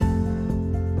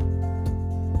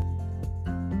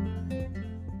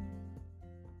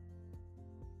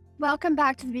Welcome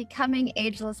back to the Becoming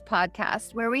Ageless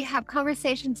podcast, where we have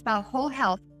conversations about whole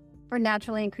health for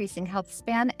naturally increasing health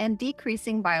span and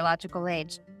decreasing biological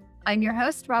age. I'm your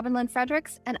host, Robin Lynn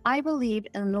Fredericks, and I believe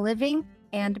in living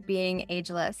and being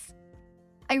ageless.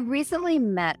 I recently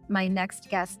met my next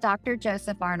guest, Dr.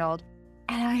 Joseph Arnold,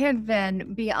 and I have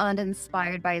been beyond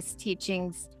inspired by his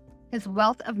teachings, his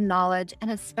wealth of knowledge,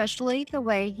 and especially the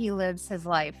way he lives his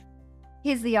life.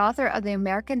 He's the author of The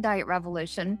American Diet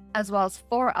Revolution, as well as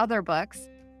 4 other books.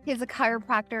 He's a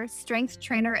chiropractor, strength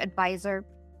trainer advisor,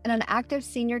 and an active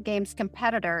senior games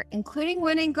competitor, including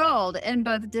winning gold in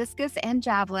both discus and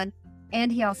javelin.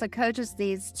 And he also coaches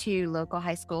these 2 local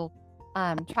high school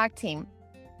track team.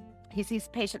 He sees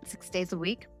patients 6 days a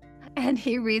week, and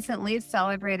he recently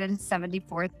celebrated his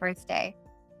 74th birthday.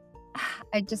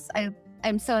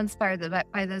 I'm so inspired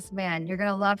by this man. You're going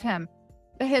to love him.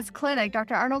 His clinic,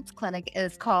 Dr. Arnold's clinic,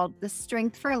 is called the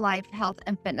Strength for Life Health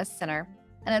and Fitness Center,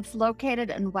 and it's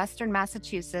located in Western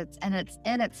Massachusetts, and it's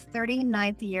in its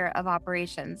 39th year of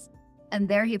operations. And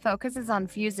there he focuses on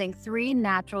fusing 3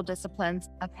 natural disciplines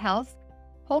of health,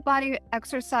 whole body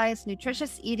exercise,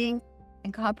 nutritious eating,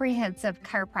 and comprehensive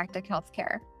chiropractic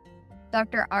healthcare.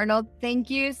 Dr. Arnold,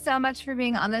 thank you so much for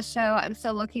being on the show. I'm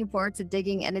so looking forward to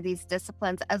digging into these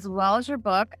disciplines, as well as your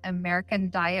book,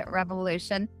 American Diet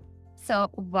Revolution.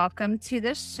 So welcome to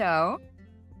the show.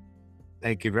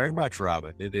 Thank you very much,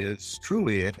 Robin. It is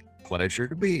truly a pleasure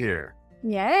to be here.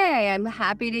 Yay, I'm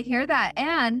happy to hear that.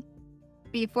 And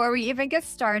before we even get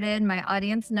started, my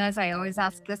audience knows I always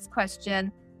ask this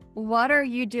question. What are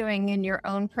you doing in your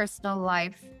own personal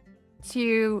life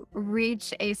to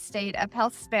reach a state of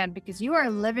health span? Because you are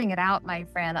living it out, my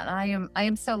friend. And I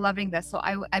am so loving this. So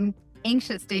I'm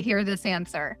anxious to hear this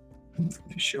answer.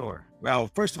 Sure.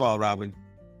 Well, first of all, Robin,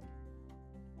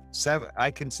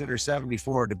 I consider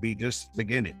 74 to be just the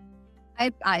beginning.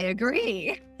 I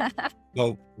agree.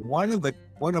 So one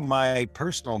of my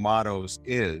personal mottos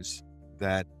is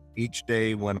that each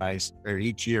year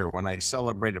when I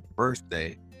celebrate a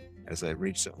birthday, as I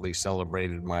recently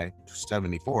celebrated my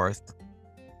 74th,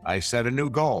 I set a new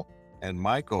goal. And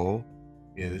my goal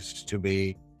is to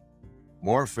be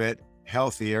more fit,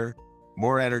 healthier,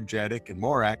 more energetic, and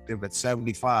more active at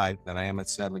 75 than I am at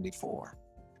 74.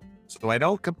 So I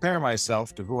don't compare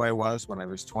myself to who I was when I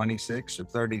was 26 or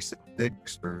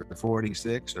 36 or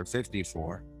 46 or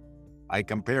 54. I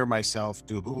compare myself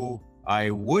to who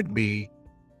I would be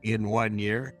in 1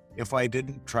 year if I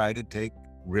didn't try to take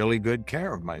really good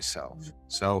care of myself.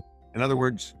 So in other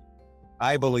words,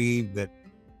 I believe that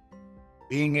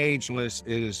being ageless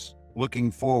is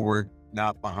looking forward,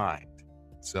 not behind.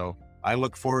 So I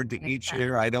look forward to each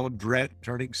year. I don't dread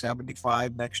turning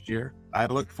 75 next year. I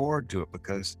look forward to it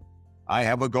because I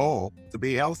have a goal to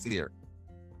be healthier.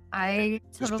 I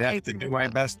just totally have to do my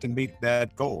best to meet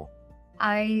that goal.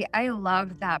 I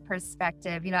love that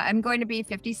perspective. I'm going to be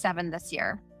 57 this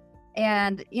year.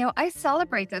 And, I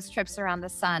celebrate those trips around the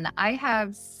sun. I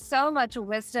have so much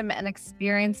wisdom and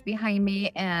experience behind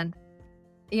me. And,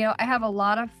 I have a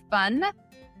lot of fun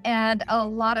and a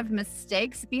lot of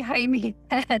mistakes behind me.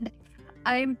 And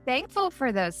I'm thankful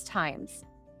for those times.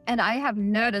 And I have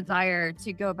no desire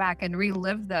to go back and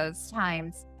relive those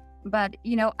times. But,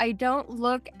 I don't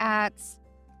look at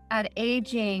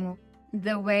aging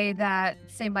the way that,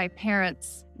 say, my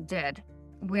parents did.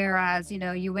 Whereas,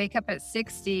 you wake up at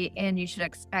 60 and you should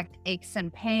expect aches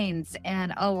and pains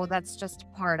and, oh, well, that's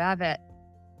just part of it.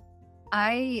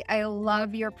 I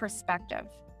love your perspective.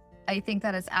 I think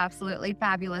that is absolutely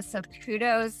fabulous. So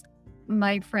kudos,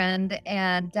 my friend.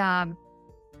 And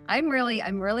I'm really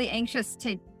anxious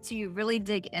to really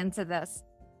dig into this.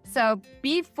 So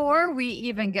before we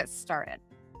even get started,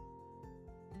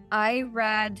 I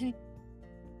read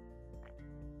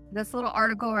this little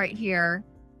article right here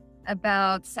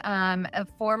about a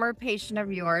former patient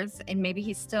of yours, and maybe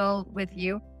he's still with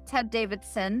you, Ted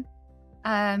Davidson,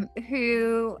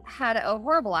 who had a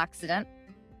horrible accident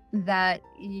that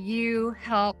you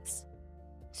helped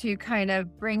to kind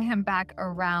of bring him back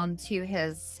around to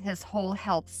his whole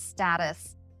health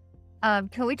status.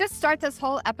 Can we just start this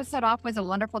whole episode off with a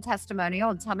wonderful testimonial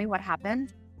and tell me what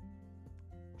happened?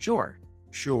 Sure.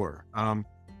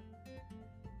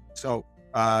 So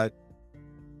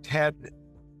Ted,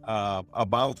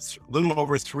 about a little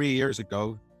over 3 years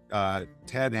ago,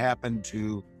 Ted happened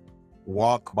to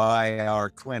walk by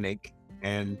our clinic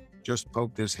and just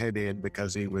poked his head in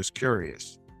because he was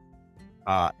curious.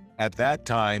 At that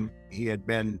time, he had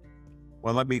been,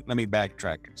 well, let me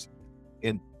backtrack.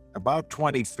 In about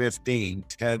 2015,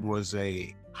 Ted was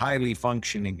a highly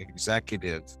functioning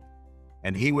executive,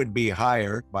 and he would be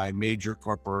hired by major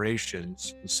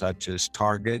corporations such as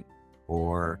Target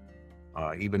or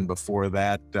even before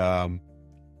that,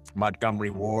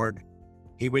 Montgomery Ward.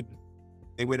 He would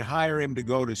they would hire him to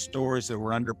go to stores that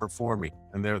were underperforming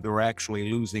and they were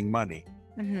actually losing money.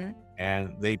 Hmm.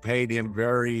 And they paid him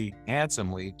very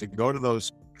handsomely to go to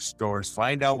those stores,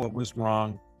 find out what was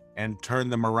wrong, and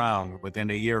turn them around within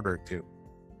a year or two.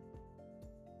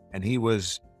 And he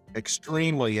was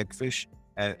extremely efficient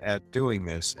at doing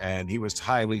this, and he was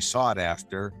highly sought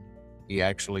after. He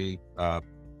actually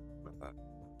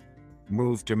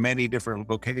moved to many different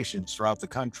locations throughout the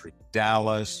country: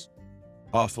 Dallas,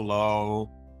 Buffalo,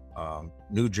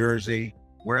 New Jersey,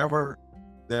 wherever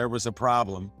there was a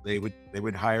problem, they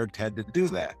would hire Ted to do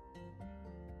that.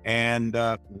 And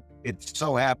it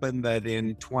so happened that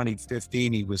in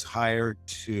 2015, he was hired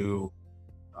to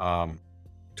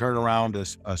turn around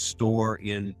a store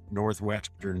in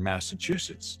northwestern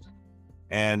Massachusetts.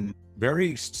 And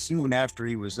very soon after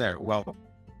he was there, well,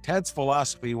 Ted's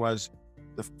philosophy was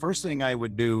the first thing I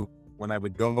would do when I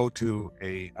would go to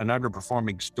an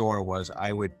underperforming store was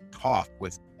I would talk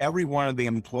with every one of the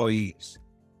employees,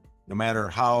 no matter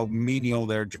how menial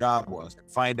their job was,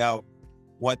 and find out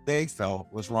what they felt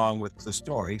was wrong with the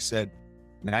store. He said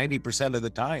 90% of the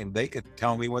time they could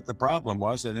tell me what the problem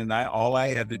was, and then all I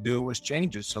had to do was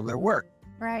change it so that it worked.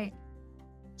 Right.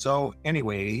 So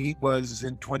anyway, he was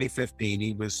in 2015,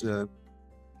 he was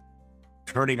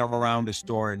turning around a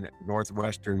store in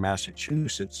northwestern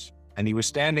Massachusetts, and he was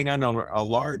standing on a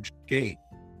large gate.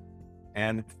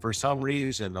 And for some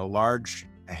reason,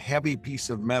 a heavy piece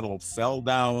of metal fell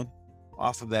down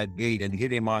off of that gate and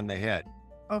hit him on the head.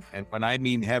 Oh. And when I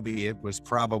mean heavy, it was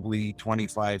probably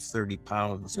 25, 30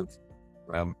 pounds of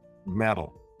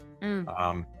metal.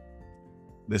 Mm.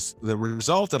 The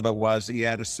result of it was he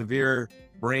had a severe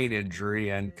brain injury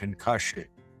and concussion.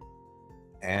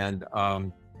 And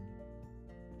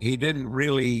he didn't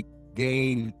really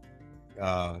gain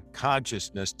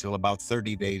consciousness till about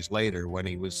 30 days later when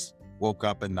he woke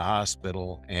up in the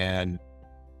hospital, and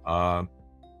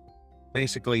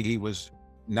basically he was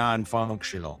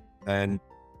non-functional. And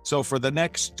so for the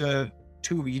next 2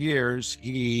 years,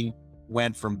 he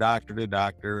went from doctor to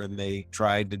doctor, and they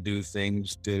tried to do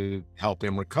things to help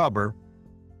him recover,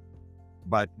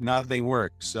 but nothing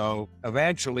worked. So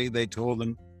eventually they told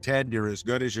him, Ted, you're as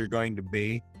good as you're going to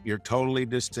be. You're totally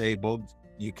disabled.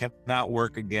 You cannot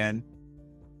work again.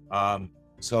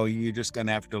 So you're just going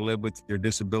to have to live with your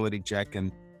disability check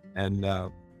and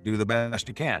do the best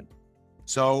you can.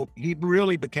 So he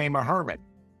really became a hermit.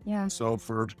 Yeah. So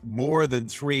for more than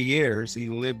 3 years, he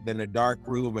lived in a dark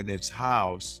room in his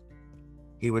house.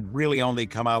 He would really only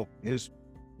come out. His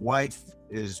wife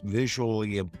is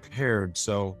visually impaired,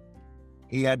 so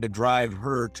he had to drive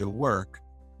her to work,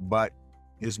 but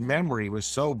his memory was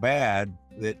so bad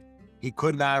that he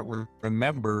could not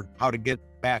remember how to get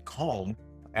back home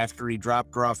after he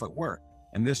dropped her off at work.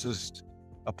 And this is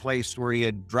a place where he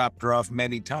had dropped her off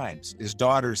many times. His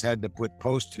daughters had to put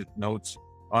Post-it notes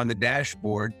on the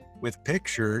dashboard with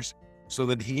pictures so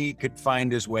that he could find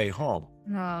his way home.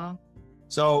 No.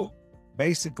 So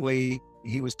basically,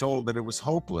 he was told that it was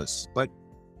hopeless, but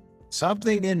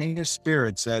something in his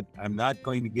spirit said, I'm not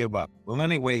going to give up. Well,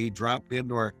 anyway, he dropped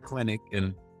into our clinic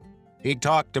and he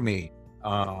talked to me.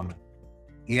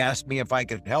 He asked me if I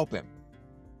could help him.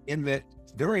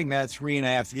 During that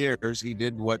 3.5 years, he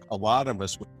did what a lot of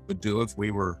us would do if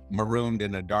we were marooned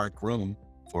in a dark room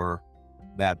for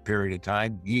that period of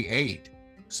time. He ate.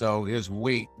 So his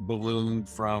weight ballooned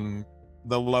from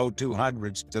the low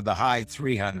 200s to the high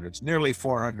 300s, nearly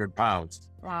 400 pounds.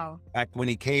 Wow. In fact, when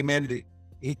he came in,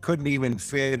 he couldn't even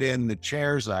fit in the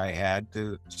chairs I had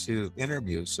to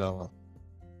interview. So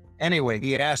anyway,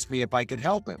 he asked me if I could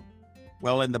help him.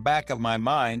 Well, in the back of my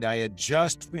mind, I had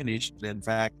just finished. In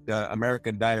fact,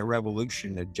 American Diet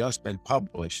Revolution had just been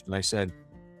published. And I said,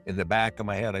 in the back of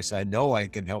my head, I said, I know I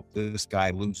can help this guy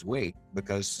lose weight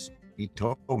because he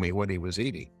told me what he was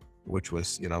eating, which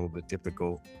was, the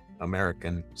typical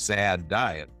American sad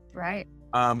diet. Right.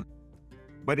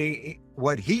 But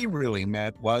what he really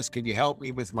meant was, can you help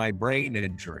me with my brain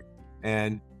injury?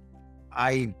 And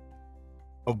I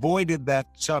avoided that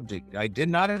subject. I did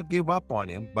not give up on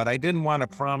him, but I didn't want to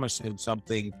promise him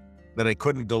something that I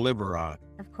couldn't deliver on.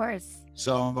 Of course.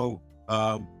 So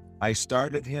I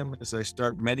started him as I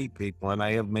start many people, and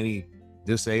I have many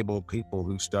disabled people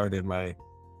who start in my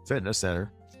fitness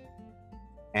center.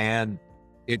 And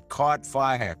it caught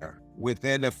fire.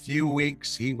 Within a few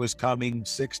weeks, he was coming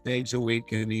 6 days a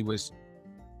week, and it was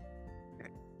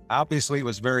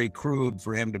very crude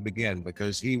for him to begin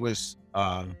because he was,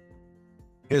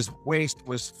 his waist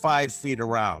was 5 feet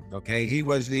around, okay? He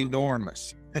was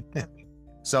enormous.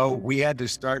 So we had to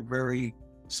start very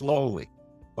slowly.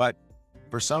 But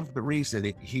for some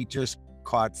reason, he just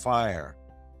caught fire.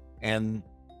 And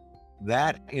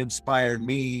that inspired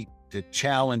me to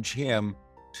challenge him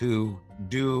to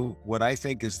do what I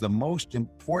think is the most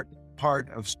important part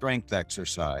of strength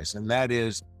exercise. And that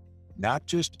is not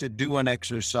just to do an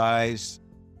exercise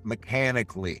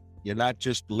mechanically, you're not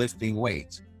just lifting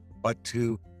weights, but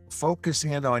to focus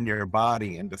in on your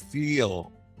body and to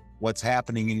feel what's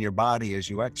happening in your body as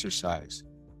you exercise.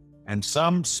 And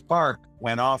some spark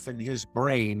went off in his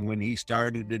brain when he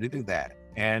started to do that.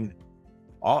 And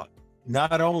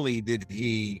not only did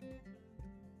he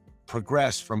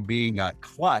progress from being a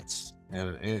klutz,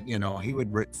 he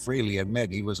would freely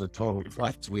admit he was a total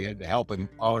klutz. We had to help him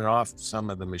on and off some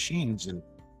of the machines and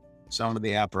some of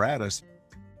the apparatus,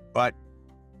 but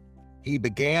he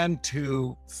began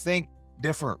to think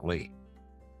differently.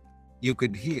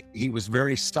 He was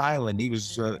very silent. He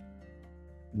was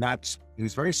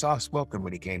very soft-spoken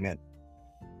when he came in.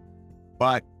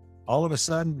 But all of a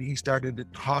sudden, he started to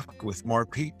talk with more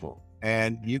people.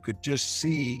 And you could just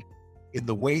see in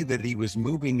the way that he was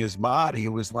moving his body,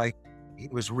 it was like he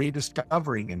was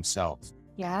rediscovering himself.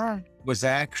 Yeah. It was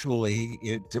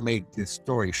actually, to make this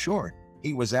story short,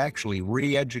 he was actually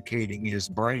re-educating his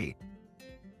brain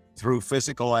through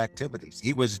physical activities.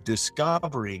 He was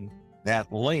discovering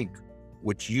that link,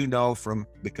 which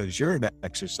because you're an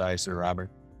exerciser,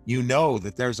 Robert, you know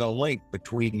that there's a link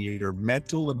between your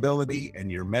mental ability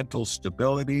and your mental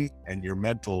stability and your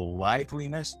mental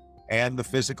liveliness and the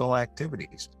physical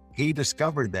activities. He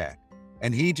discovered that,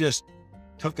 and he just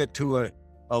took it to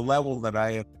a level that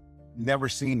I have never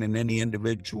seen in any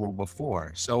individual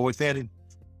before. So within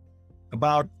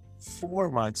about 4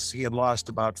 months, he had lost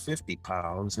about 50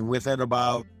 pounds, and within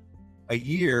about a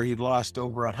year, he'd lost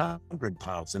over 100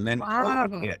 pounds. And then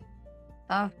COVID hit.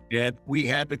 And we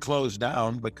had to close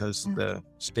down because the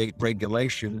state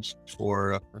regulations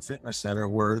for a fitness center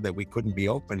were that we couldn't be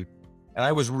open. And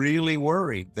I was really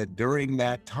worried that during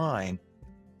that time,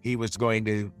 he was going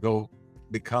to go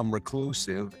become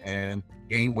reclusive and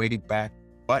gain weight back.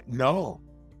 But no,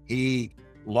 he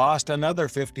lost another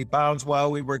 50 pounds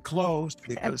while we were closed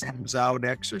because he was out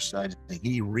exercising.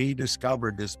 He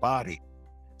rediscovered his body.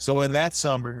 So in the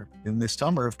summer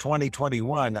of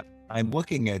 2021, I'm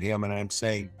looking at him and I'm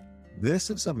saying, this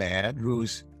is a man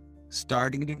who's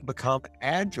starting to become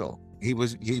agile.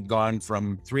 He'd gone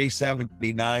from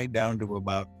 379 down to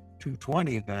about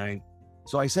 229.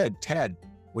 So I said, Ted,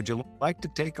 would you like to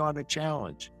take on a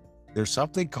challenge? There's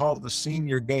something called the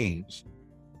Senior Games,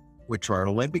 which are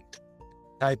Olympic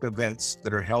type events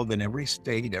that are held in every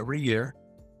state every year.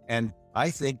 And I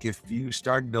think if you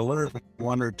started to learn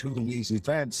one or two of these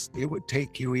events, it would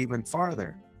take you even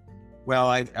farther. Well,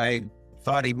 I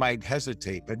thought he might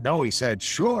hesitate, but no, he said,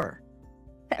 sure.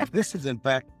 This is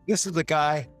the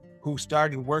guy who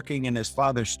started working in his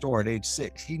father's store at age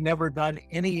 6. He never done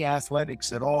any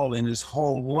athletics at all in his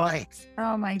whole life.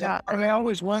 Oh my God. I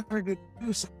always wanted to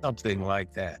do something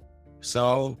like that.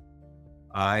 So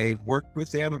I worked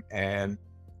with him, and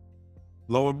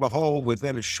lo and behold,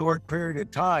 within a short period of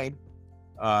time,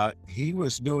 he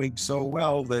was doing so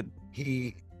well that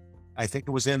I think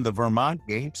it was in the Vermont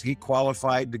Games, he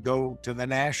qualified to go to the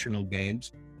National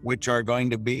Games, which are going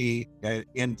to be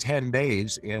in 10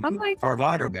 days in Fort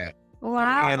Lauderdale.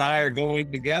 Wow. And I are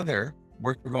going together.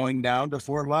 We're going down to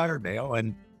Fort Lauderdale.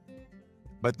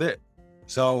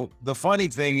 So the funny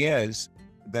thing is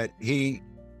that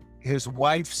his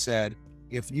wife said,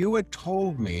 if you had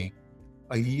told me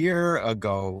a year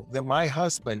ago that my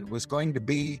husband was going to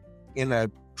be in a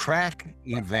track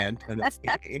event, in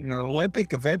an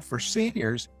Olympic event for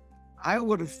seniors, I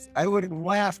would have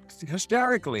laughed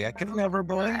hysterically. I could never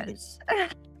believe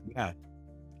it. Yeah.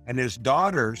 And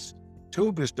two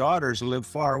of his daughters live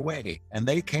far away, and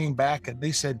they came back and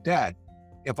they said, Dad,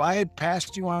 if I had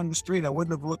passed you on the street, I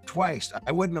wouldn't have looked twice.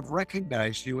 I wouldn't have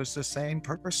recognized you as the same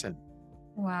person.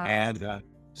 Wow. And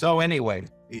so anyway.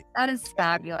 That is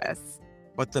fabulous.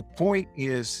 But the point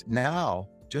is now,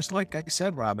 just like I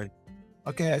said, Robin,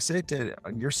 okay, I said to him,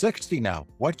 you're 60 now.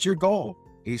 What's your goal?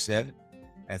 He said,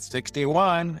 at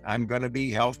 61, I'm going to be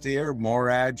healthier, more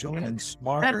agile, and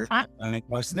smarter than I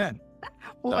was then.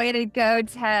 Way to go,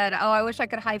 Ted. Oh, I wish I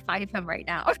could high five him right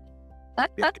now.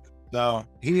 So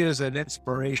he is an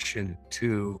inspiration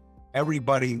to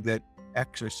everybody that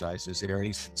exercises here.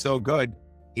 He's so good.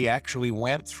 He actually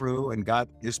went through and got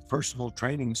his personal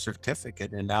training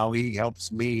certificate, and now he helps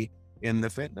me in the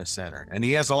fitness center. And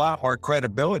he has a lot more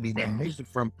credibility than me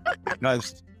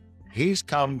because he's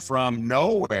come from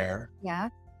nowhere. Yeah.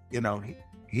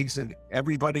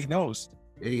 Everybody knows,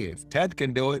 hey, if Ted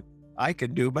can do it, I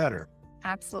can do better.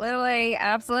 Absolutely,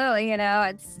 absolutely.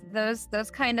 It's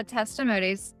those kind of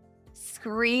testimonies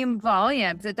scream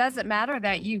volumes. It doesn't matter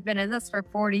that you've been in this for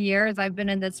 40 years, I've been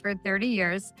in this for 30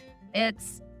 years.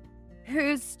 It's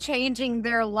who's changing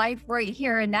their life right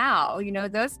here and now.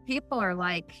 Those people are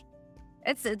like,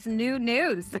 it's new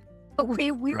news.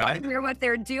 We want Right. to hear what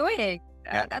they're doing.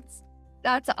 Yeah.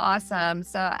 That's awesome.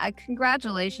 So,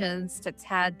 congratulations to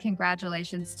Ted.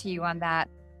 Congratulations to you on that.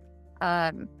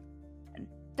 Um,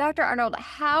 Dr. Arnold,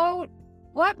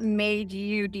 what made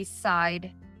you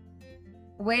decide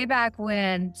way back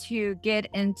when to get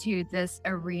into this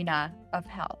arena of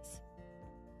health?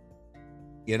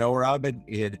 Robin,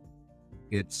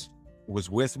 it's was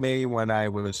with me when I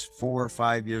was 4 or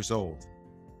 5 years old.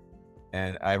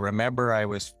 And I remember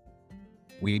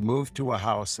we moved to a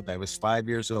house and I was 5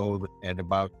 years old. And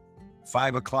about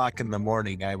 5 o'clock in the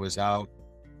morning, I was out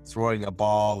throwing a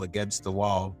ball against the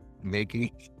wall,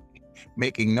 making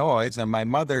noise. And my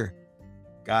mother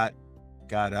got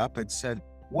up and said,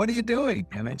 "What are you doing?"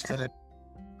 And I said,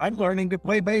 "I'm learning to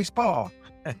play baseball."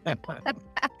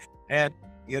 And,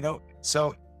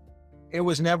 so it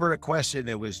was never a question.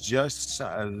 It was just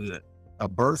a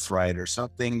birthright or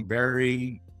something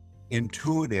very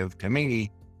intuitive to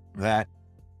me that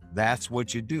that's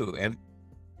what you do. And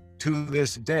to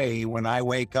this day, when I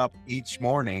wake up each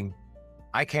morning,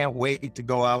 I can't wait to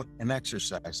go out and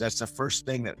exercise. That's the first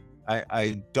thing that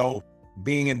I don't.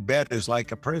 Being in bed is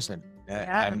like a prison.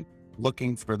 Yeah. I'm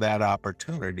looking for that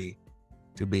opportunity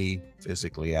to be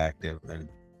physically active. And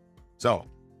so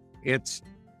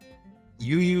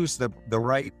you use the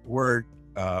right word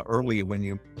early when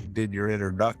you did your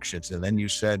introductions, and then you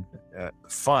said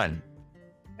fun.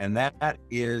 And that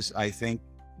is, I think,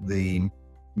 the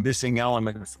missing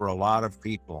element for a lot of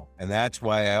people. And that's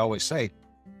why I always say,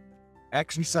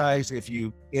 exercise, if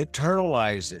you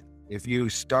internalize it, if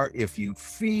you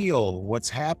feel what's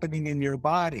happening in your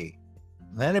body,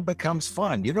 then it becomes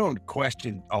fun. You don't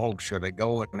question, "Oh, should I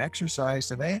go and exercise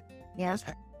today? Yes.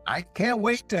 I can't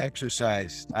wait to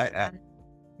exercise." Now,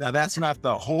 it's not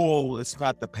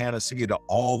the panacea to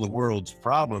all the world's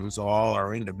problems, all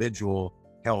our individual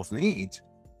health needs,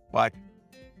 but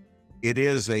it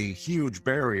is a huge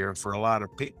barrier for a lot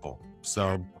of people.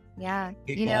 So Yeah.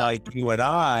 people like you and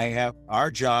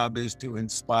our job is to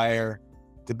inspire,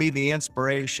 to be the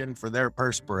inspiration for their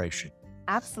perspiration.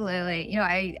 Absolutely.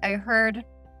 I heard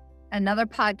another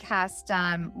podcast.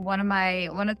 One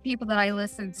of the people that I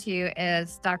listen to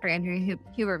is Dr. Andrew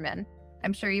Huberman.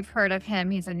 I'm sure you've heard of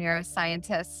him. He's a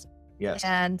neuroscientist. Yes.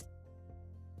 And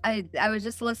I was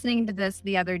just listening to this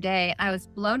the other day. I was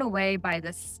blown away by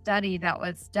this study that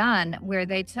was done where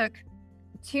they took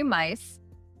two mice,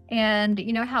 and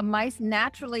you know how mice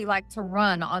naturally like to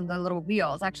run on the little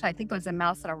wheels. Actually, I think it was a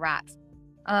mouse and a rat.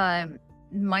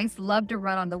 Mice love to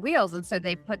run on the wheels. And so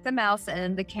they put the mouse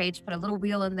in the cage, put a little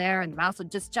wheel in there, and the mouse would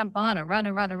just jump on and run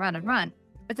and run and run and run.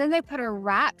 But then they put a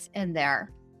rat in there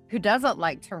who doesn't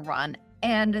like to run,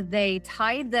 and they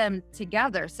tied them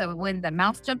together. So when the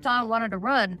mouse jumped on and wanted to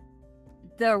run,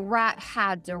 the rat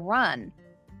had to run.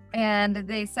 And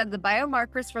they said the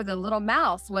biomarkers for the little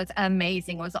mouse was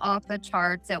amazing, was off the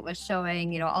charts. It was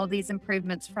showing, all these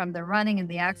improvements from the running and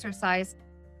the exercise.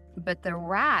 But the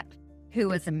rat, who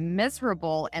was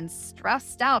miserable and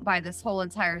stressed out by this whole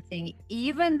entire thing,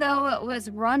 even though it was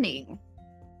running,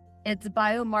 its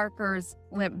biomarkers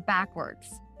went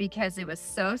backwards because it was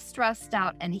so stressed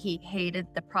out and he hated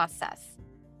the process.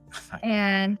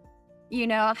 And,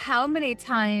 how many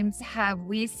times have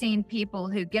we seen people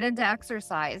who get into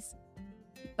exercise,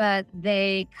 but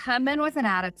they come in with an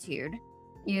attitude,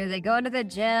 they go into the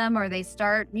gym or they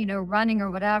start, running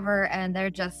or whatever, and they're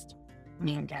just,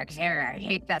 I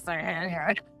hate this.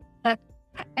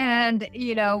 And,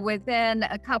 within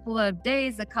a couple of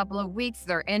days, a couple of weeks,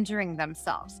 they're injuring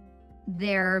themselves.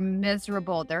 They're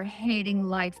miserable. They're hating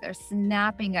life. They're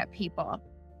snapping at people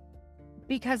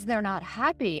because they're not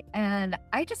happy. And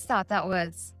I just thought that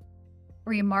was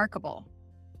remarkable.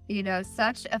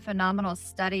 Such a phenomenal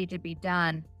study to be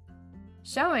done,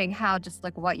 showing how, just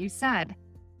like what you said,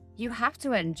 you have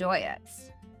to enjoy it.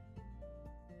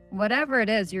 Whatever it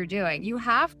is you're doing, you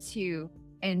have to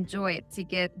enjoy it to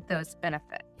get those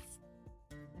benefits.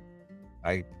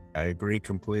 I agree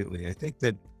completely. I think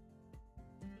that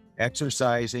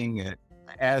exercising,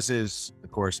 as is,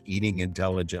 of course, eating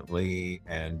intelligently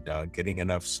and getting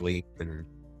enough sleep and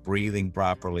breathing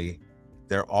properly,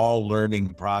 they're all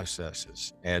learning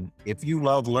processes. And if you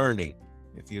love learning,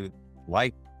 if you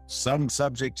like some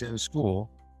subjects in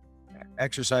school,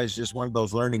 exercise is just one of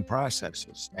those learning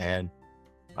processes. And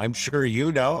I'm sure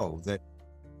you know that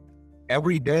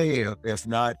every day, if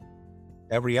not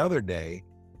every other day,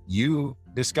 you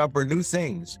discover new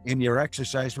things in your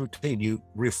exercise routine. You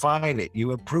refine it,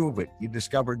 you improve it, you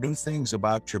discover new things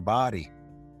about your body.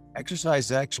 Exercise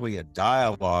is actually a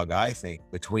dialogue, I think,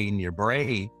 between your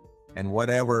brain and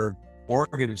whatever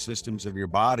organ systems of your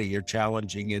body you're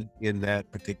challenging in that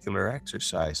particular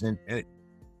exercise. And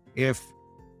if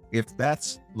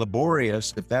that's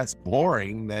laborious, if that's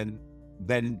boring,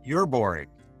 then you're boring.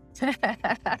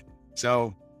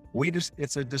 So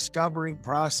it's a discovering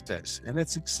process, and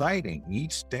it's exciting.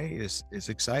 Each day is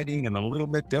exciting and a little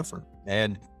bit different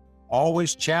and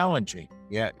always challenging.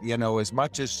 Yeah. As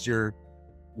much as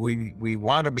we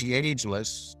want to be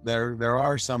ageless, there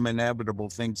are some inevitable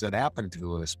things that happen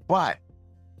to us, but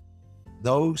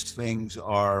those things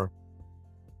are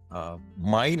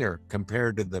minor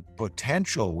compared to the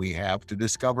potential we have to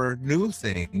discover new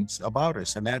things about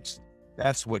us. And that's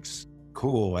what's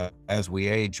cool. As we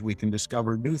age, we can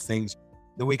discover new things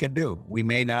that we can do. We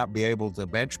may not be able to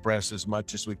bench press as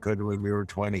much as we could when we were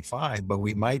 25, but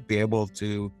we might be able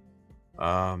to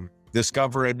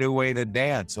discover a new way to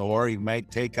dance, or you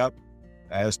might take up,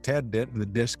 as Ted did, the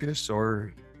discus,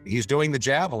 or he's doing the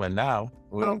javelin now.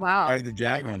 Oh, wow. The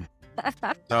javelin.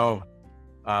 So,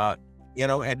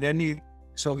 and then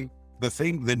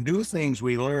the new things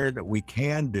we learn that we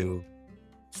can do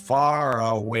far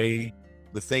outweigh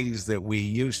the things that we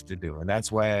used to do. And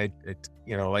that's why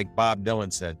like Bob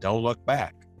Dylan said, don't look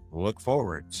back, look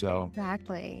forward. So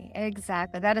exactly.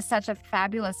 That is such a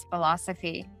fabulous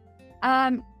philosophy.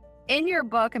 In your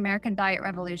book, American Diet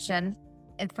Revolution,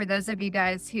 and for those of you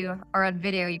guys who are on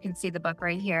video, you can see the book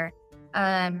right here.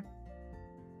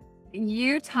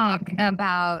 You talk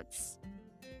about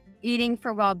eating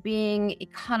for well-being,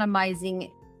 economizing,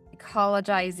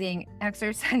 ecologizing,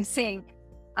 exercising.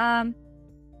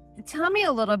 Tell me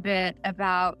a little bit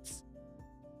about,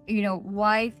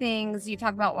 why you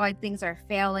talk about why things are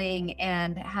failing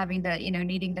and having to,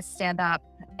 needing to stand up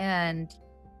and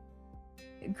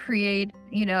create,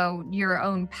 your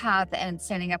own path and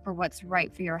standing up for what's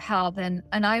right for your health. And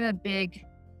I'm a big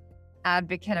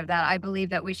advocate of that. I believe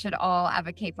that we should all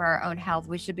advocate for our own health.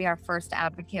 We should be our first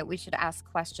advocate. We should ask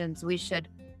questions. We should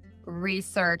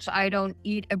research. I don't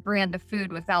eat a brand of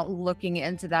food without looking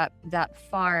into that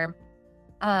farm.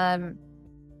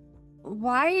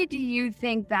 Why do you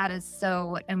think that is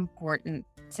so important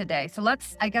today? So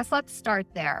let's start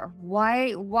there.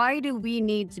 Why do we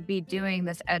need to be doing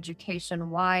this education?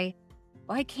 Why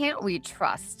can't we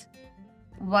trust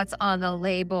what's on the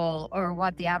label or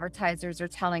what the advertisers are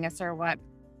telling us or what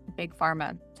Big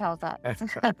Pharma tells us?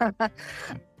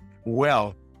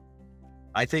 Well,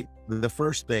 I think the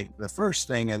first thing,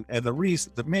 and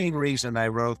the main reason I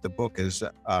wrote the book is,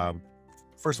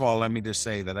 first of all, let me just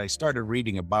say that I started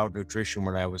reading about nutrition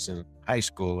when I was in high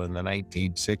school in the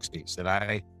 1960s, and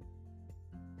I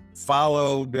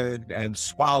followed and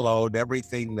swallowed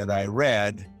everything that I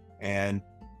read, and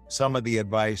some of the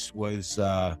advice was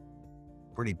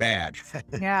pretty bad.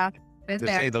 Yeah, to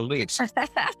say the least.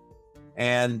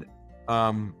 And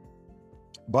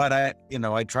but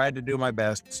I tried to do my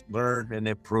best, learn and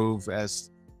improve. As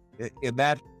in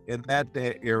that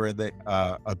era, that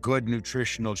a good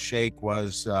nutritional shake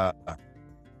was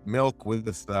milk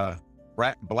with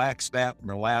black snap,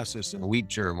 molasses, and wheat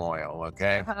germ oil.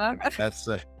 Okay, that's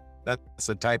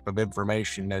the type of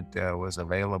information that was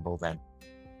available then.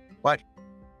 But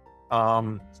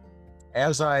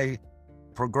as I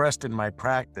progressed in my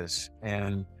practice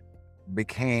and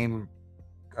became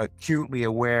acutely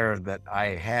aware that I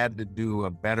had to do a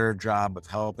better job of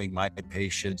helping my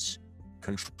patients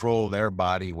control their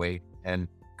body weight and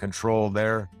control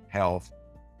their health,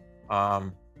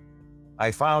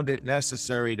 I found it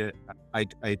necessary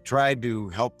I tried to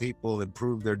help people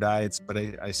improve their diets, but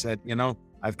I said,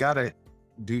 I've got to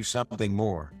do something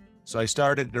more. So I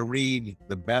started to read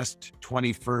the best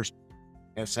 21st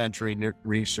century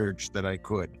research that I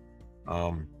could.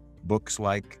 Books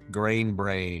like Grain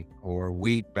Brain or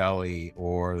Wheat Belly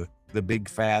or The Big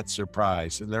Fat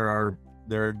Surprise. And there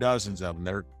are dozens of them.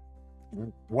 They're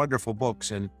wonderful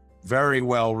books and very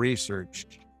well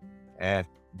researched.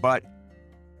 But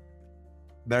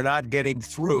they're not getting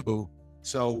through.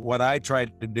 So what I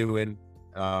tried to do in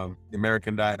the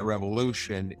American Diet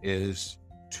Revolution is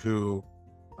to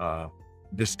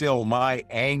distill my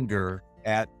anger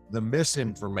at the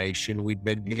misinformation we'd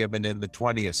been given in the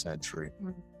 20th century.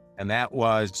 And that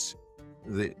was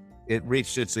it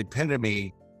reached its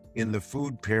epitome in the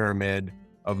food pyramid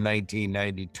of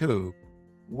 1992,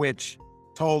 which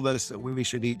told us that we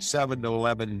should eat 7 to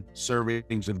 11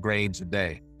 servings of grains a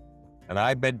day. And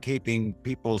I've been keeping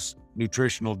people's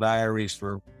nutritional diaries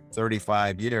for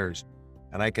 35 years.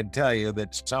 And I can tell you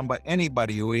that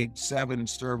anybody who eats 7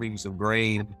 servings of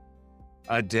grain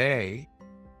a day,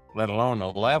 let alone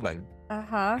 11,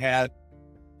 Uh-huh. had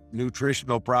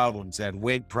nutritional problems, had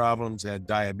weight problems, had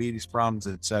diabetes problems,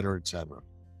 et cetera, et cetera.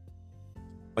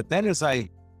 But then as I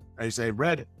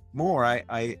read more,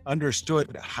 I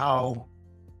understood how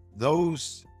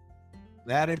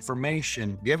that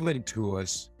information given to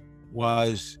us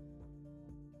was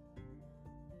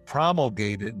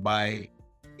promulgated by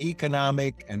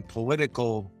economic and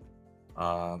political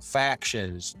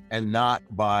factions and not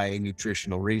by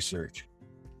nutritional research.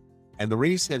 And the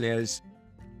reason is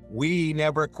we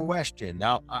never questioned.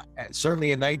 Now,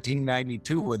 certainly in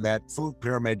 1992, when that food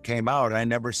pyramid came out,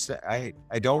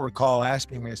 I don't recall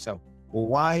asking myself, well,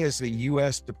 why is the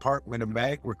U.S. Department of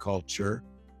Agriculture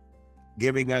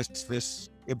giving us this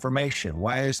information?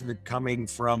 Why isn't it coming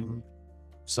from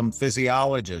some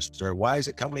physiologists, or why is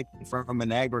it coming from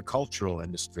an agricultural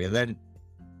industry? And then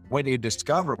when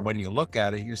you look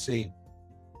at it, you see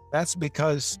that's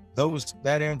because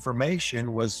that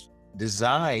information was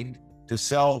designed to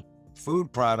sell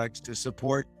food products to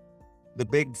support the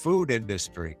big food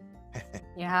industry.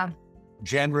 Yeah.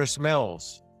 Generous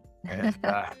Mills and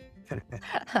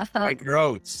Quaker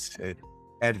Oats.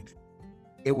 And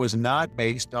it was not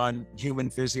based on human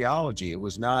physiology. It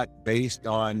was not based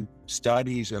on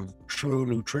studies of true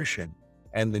nutrition.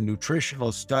 And the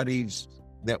nutritional studies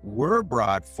that were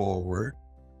brought forward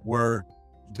were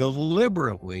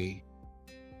deliberately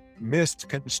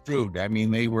misconstrued. I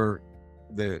mean,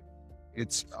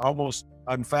 it's almost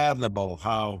unfathomable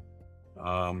how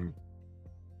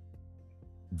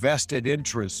vested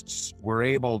interests were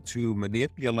able to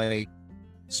manipulate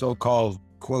so-called,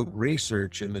 quote,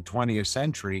 research in the 20th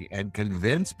century and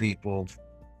convince people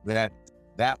that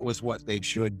that was what they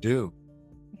should do.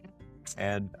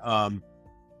 And,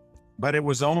 but it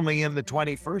was only in the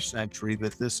 21st century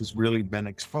that this has really been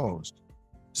exposed.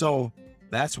 So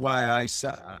that's why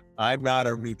I'm not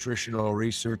a nutritional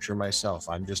researcher myself.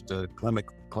 I'm just a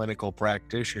clinical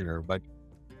practitioner, but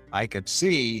I could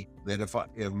see that if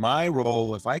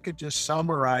I could just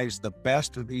summarize the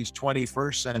best of these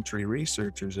 21st century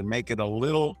researchers and make it a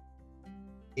little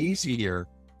easier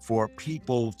for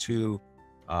people to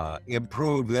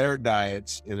improve their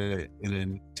diets in an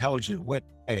intelligent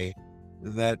way,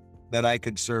 that I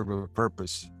could serve a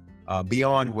purpose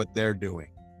beyond what they're doing.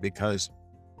 Because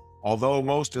although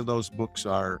most of those books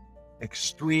are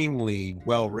extremely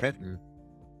well written,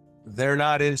 they're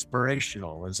not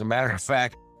inspirational. As a matter of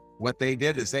fact, what they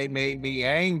did is they made me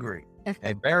angry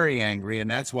and very angry.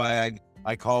 And that's why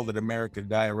I called it American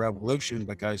Diet Revolution,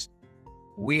 because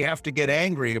we have to get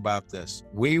angry about this.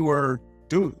 We were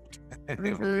duped.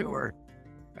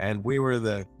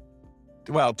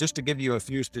 Well, just to give you a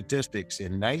few statistics,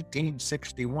 in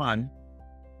 1961,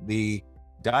 the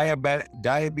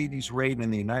diabetes rate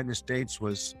in the United States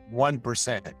was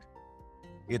 1%.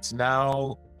 It's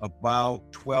now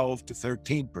about 12 to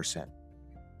 13%.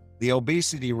 The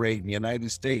obesity rate in the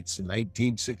United States in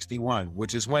 1961,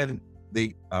 which is when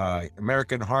the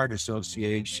American Heart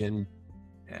Association,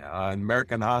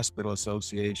 American Hospital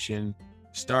Association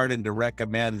started to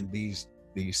recommend these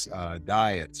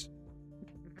diets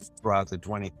throughout the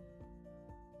 20.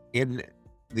 In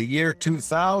the year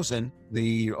 2000,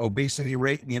 the obesity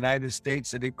rate in the United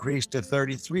States had increased to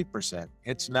 33%.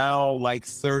 It's now like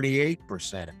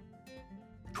 38%.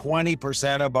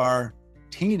 20% of our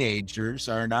teenagers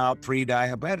are now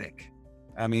pre-diabetic.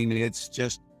 I mean, it's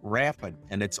just rampant,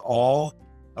 and it's all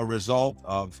a result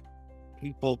of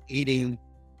people eating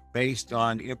based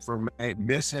on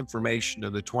misinformation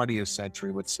of the 20th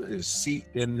century, which is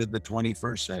seeped into the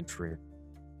 21st century.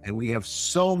 And we have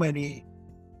so many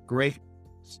great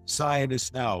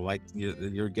scientists now, like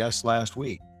your guest last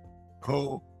week,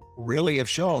 who really have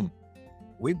shown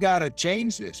we've got to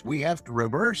change this. We have to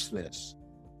reverse this.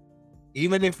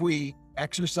 Even if we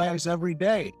exercise every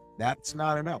day, that's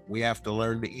not enough. We have to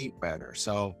learn to eat better.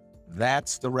 So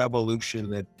that's the revolution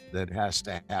that has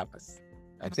to happen.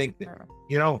 I think that,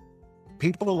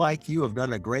 people like you have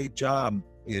done a great job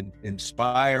in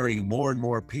inspiring more and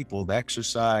more people to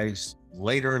exercise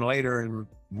later and later and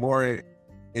more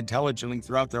intelligently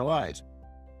throughout their lives.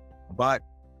 But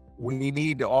we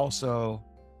need to also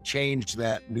change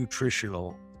that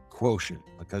nutritional quotient,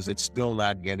 because it's still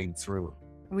not getting through.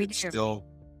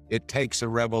 It takes a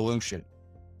revolution.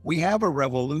 We have a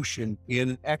revolution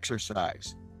in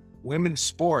exercise. Women's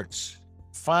sports,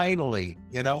 finally,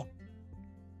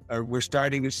 we're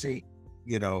starting to see,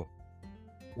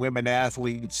 women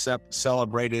athletes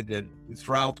celebrated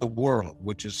throughout the world,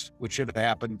 which should have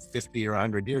happened 50 or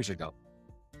 100 years ago.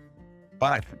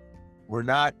 But we're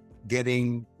not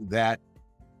getting that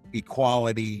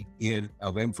equality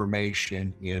of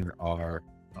information in our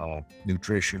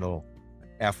nutritional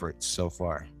efforts so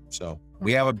far. So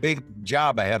we have a big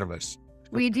job ahead of us.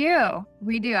 We do.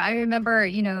 We do. I remember,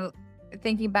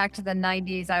 thinking back to the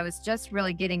 90s, I was just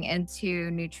really getting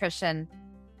into nutrition.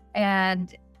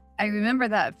 And I remember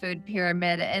that food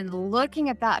pyramid and looking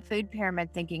at that food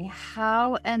pyramid thinking,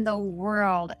 how in the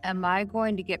world am I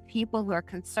going to get people who are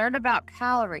concerned about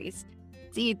calories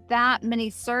to eat that many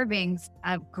servings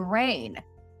of grain?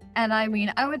 And I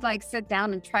mean, I would like sit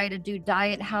down and try to do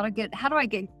diet, how do I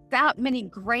get that many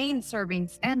grain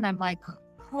servings? And I'm like,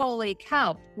 holy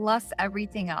cow, plus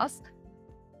everything else.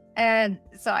 And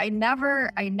so I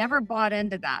never bought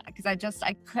into that because I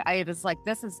was like,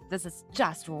 this is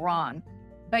just wrong.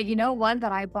 But one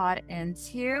that I bought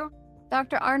into,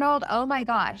 Dr. Arnold, oh my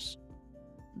gosh,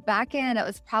 back in, it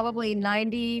was probably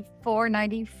 94,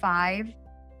 95,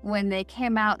 when they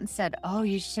came out and said, oh,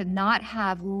 you should not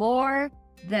have more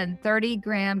than 30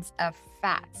 grams of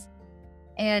fat.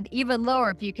 And even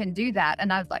lower if you can do that.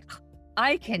 And I was like,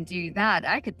 I can do that.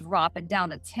 I could drop it down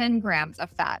to 10 grams of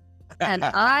fat. And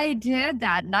I did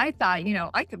that. And I thought,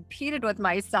 I competed with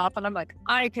myself and I'm like,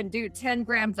 I can do 10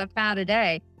 grams of fat a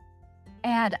day.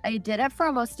 And I did it for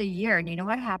almost a year. And you know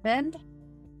what happened?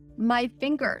 My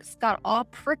fingers got all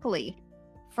prickly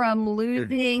from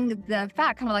losing the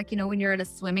fat, kind of like, when you're in a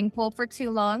swimming pool for too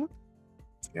long.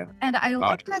 Yeah. And I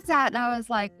looked at that and I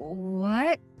was like,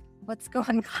 what's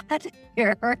going on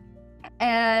here?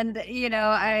 And,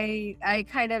 I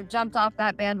kind of jumped off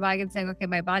that bandwagon saying, okay,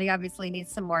 my body obviously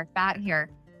needs some more fat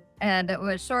here. And it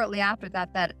was shortly after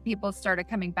that people started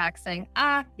coming back saying,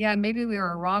 yeah, maybe we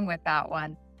were wrong with that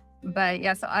one. But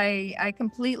yes, I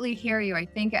completely hear you. I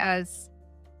think as,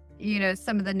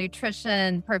 some of the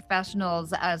nutrition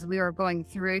professionals, as we were going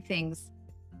through things,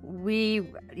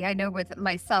 I know with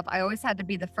myself, I always had to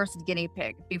be the first guinea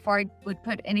pig. Before I would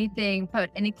put any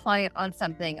client on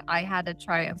something, I had to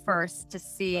try it first to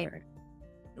see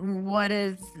what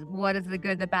is the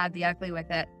good, the bad, the ugly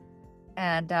with it.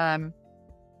 And,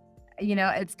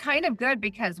 it's kind of good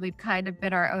because we've kind of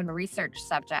been our own research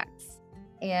subjects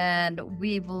and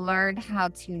we've learned how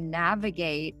to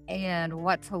navigate and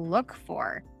what to look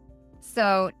for.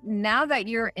 So now that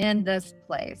you're in this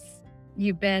place,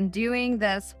 you've been doing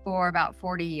this for about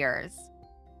 40 years,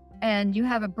 and you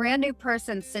have a brand new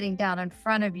person sitting down in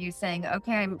front of you saying,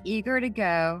 okay, I'm eager to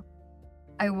go.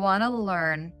 I want to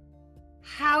learn.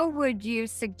 How would you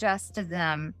suggest to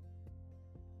them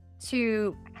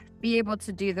to be able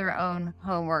to do their own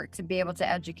homework, to be able to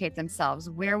educate themselves?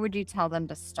 Where would you tell them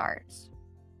to start?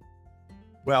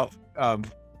 Well,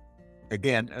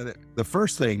 again, the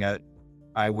first thing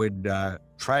I would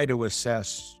try to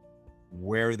assess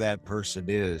where that person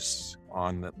is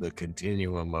on the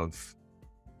continuum of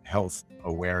health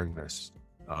awareness.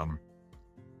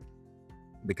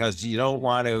 Because you don't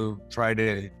want to try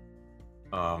to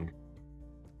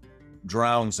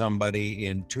drown somebody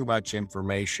in too much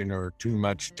information or too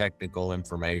much technical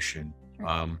information.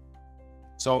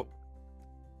 So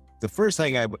the first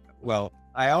thing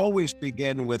I always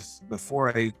begin with,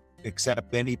 before I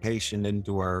accept any patient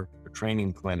into our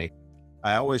training clinic,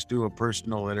 I always do a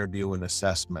personal interview and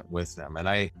assessment with them. And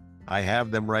I have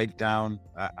them write down,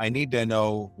 I need to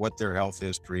know what their health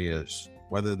history is,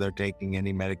 whether they're taking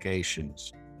any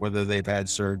medications, whether they've had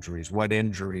surgeries, what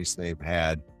injuries they've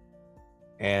had.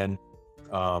 And,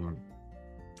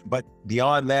 but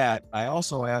beyond that, I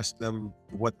also ask them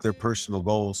what their personal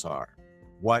goals are.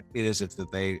 What is it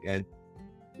that and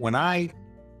when I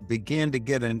begin to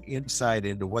get an insight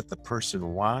into what the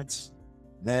person wants,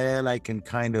 then I can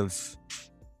kind of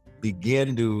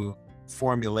begin to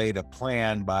formulate a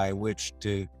plan by which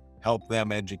to help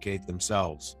them educate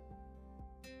themselves.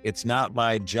 It's not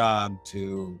my job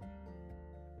to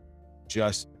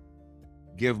just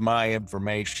give my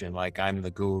information like I'm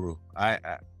the guru.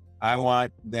 I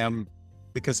want them,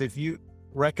 because if you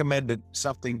recommended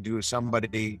something to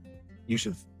somebody, you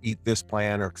should eat this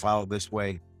plan or follow this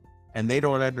way, and they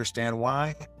don't understand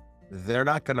why, they're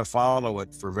not going to follow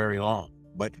it for very long.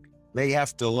 But they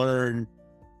have to learn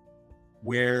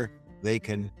where they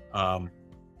can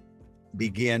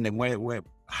begin and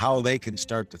how they can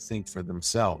start to think for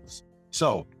themselves.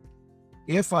 So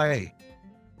if I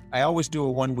always do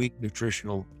a 1-week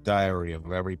nutritional diary of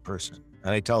every person.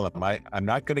 And I tell them, I'm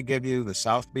not going to give you the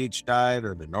South Beach diet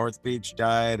or the North Beach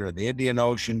diet or the Indian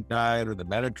Ocean diet or the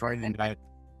Mediterranean diet.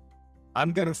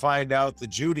 I'm going to find out the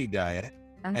Judy diet,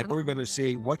 and we're going to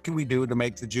see what can we do to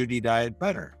make the Judy diet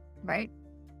better. Right.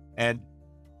 And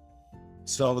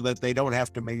so that they don't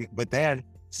have to make it. But then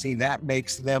See, that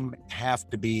makes them have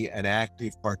to be an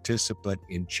active participant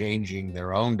in changing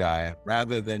their own diet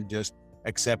rather than just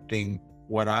accepting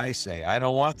what I say. I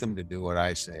don't want them to do what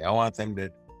I say. I want them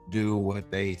to do what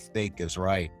they think is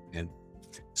right. And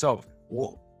so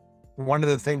one of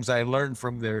the things I learned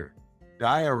from their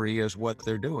diary is what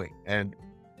they're doing. And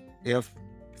if,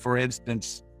 for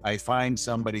instance, I find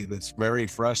somebody that's very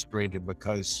frustrated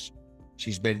because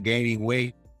she's been gaining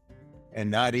weight and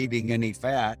not eating any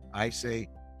fat, I say,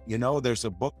 you know, there's a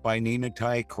book by Nina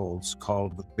Teicholz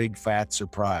called The Big Fat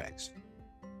Surprise.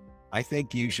 I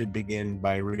think you should begin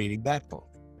by reading that book,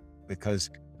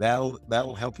 because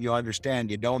that'll help you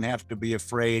understand you don't have to be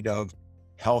afraid of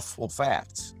healthful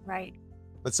fats. Right.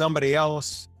 But somebody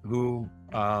else who,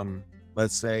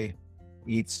 let's say,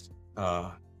 eats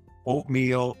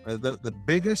oatmeal,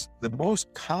 the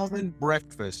most common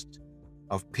breakfast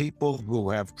of people who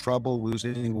have trouble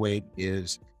losing weight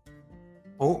is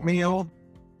oatmeal,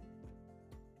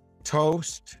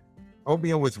 toast,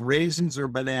 oatmeal with raisins or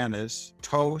bananas,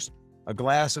 toast, a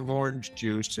glass of orange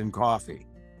juice, and coffee.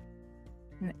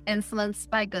 Insulin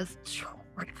spike goes.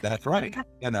 That's right.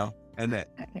 You know,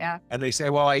 Yeah. and they say,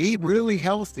 well, I eat really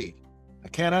healthy. I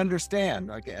can't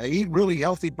understand. I eat really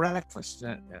healthy breakfast,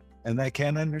 and I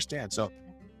can't understand. So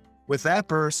with that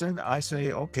person, I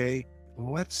say, okay,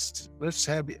 let's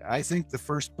have, I think the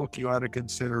first book you ought to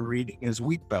consider reading is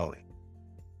Wheat Belly,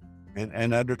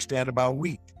 and understand about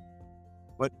wheat.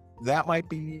 But that might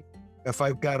be, if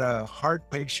I've got a heart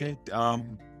patient,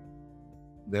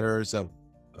 there's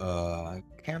I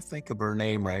can't think of her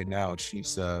name right now.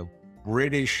 She's a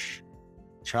British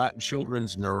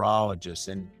children's neurologist,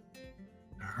 and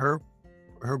her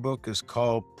book is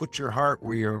called Put Your Heart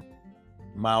Where Your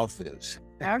Mouth Is.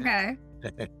 Okay.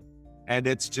 And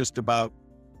it's just about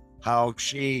how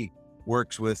she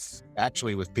works with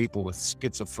people with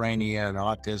schizophrenia and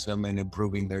autism and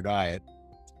improving their diet.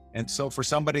 And so for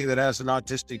somebody that has an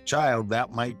autistic child,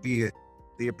 that might be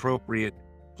the appropriate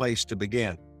place to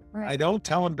begin. Right. I don't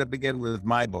tell them to begin with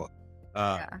my book.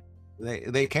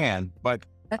 They can, but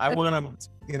I want them,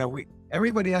 you know,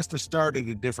 everybody has to start at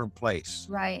a different place.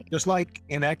 Right. Just like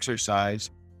in exercise,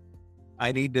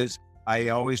 I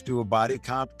always do a body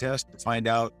comp test to find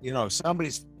out, you know, if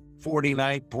somebody's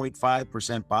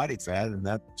 49.5% body fat, and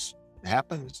that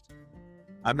happens,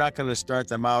 I'm not going to start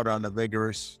them out on a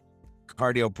vigorous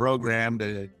cardio program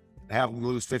to have them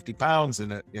lose 50 pounds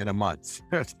in a month.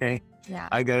 Okay. Yeah.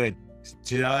 I got to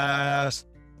just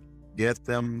get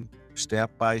them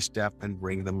step by step and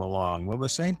bring them along. Well, the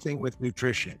same thing with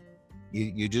nutrition.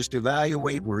 You just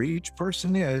evaluate where each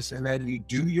person is, and then you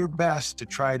do your best to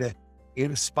try to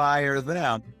inspire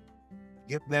them,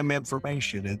 give them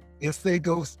information. And if they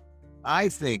go, I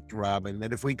think, Robin,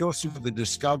 that if we go through the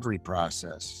discovery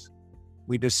process,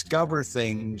 we discover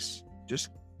things just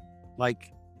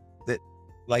like that,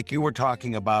 like you were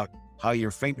talking about how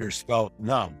your fingers felt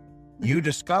numb. You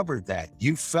discovered that,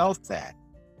 you felt that,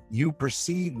 you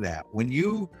perceived that. When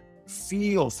you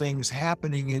feel things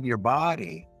happening in your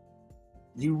body,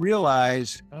 you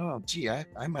realize, oh, gee,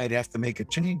 I might have to make a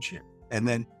change here.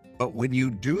 But when you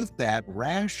do that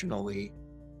rationally,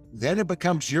 then it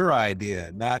becomes your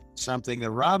idea, not something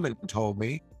that Robin told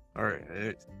me, or,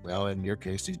 well, in your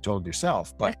case, you told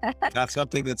yourself, but not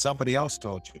something that somebody else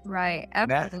told you. Right.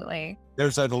 Absolutely.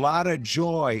 There's a lot of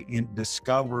joy in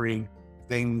discovering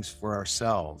things for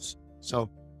ourselves. So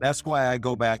that's why I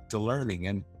go back to learning.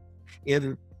 And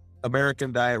in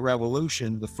American Diet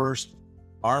Revolution, the first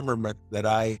armament that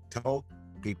I told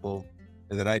people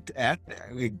that I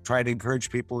try to encourage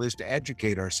people is to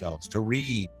educate ourselves, to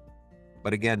read.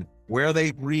 But again, where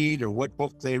they read or what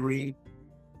book they read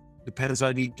depends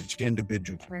on each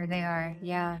individual. Where they are.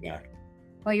 Yeah. Yeah.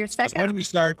 Well, your So why second. don't we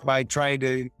start by trying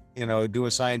to, you know, do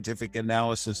a scientific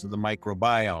analysis of the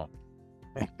microbiome?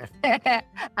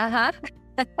 Uh-huh.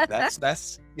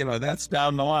 That's you know, that's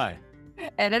down the line.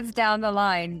 It is down the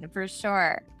line for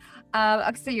sure.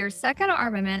 So your second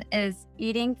armament is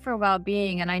eating for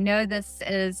well-being. And I know this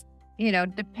is, you know,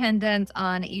 dependent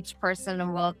on each person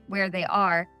and where they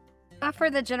are. But for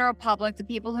the general public, the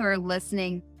people who are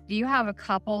listening, do you have a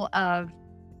couple of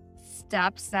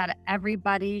steps that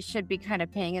everybody should be kind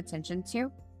of paying attention to?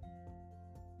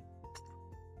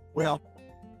 Well,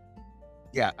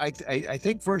 yeah, I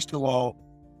think first of all,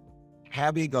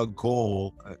 having a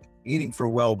goal, eating for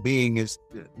well-being is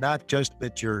not just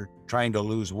that you're trying to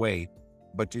lose weight,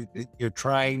 but you're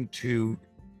trying to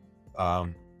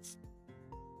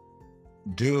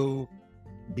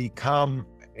become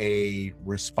a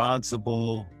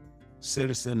responsible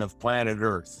citizen of planet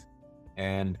Earth.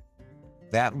 And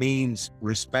that means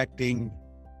respecting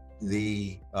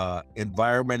the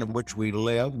environment in which we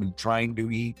live and trying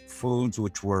to eat foods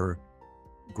which were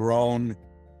grown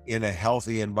in a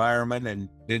healthy environment and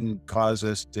didn't cause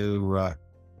us to,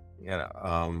 you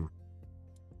know,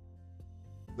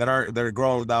 that are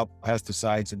grown without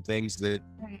pesticides and things that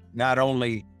Right. not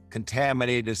only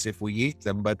contaminate us if we eat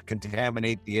them, but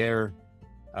contaminate the air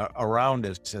around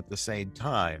us at the same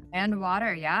time. And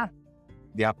water, yeah.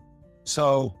 Yep.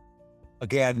 So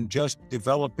again, just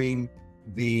developing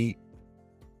the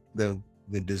the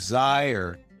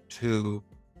desire to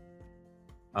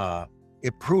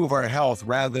improve our health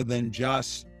rather than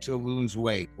just to lose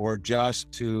weight or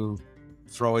just to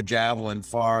throw a javelin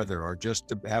farther or just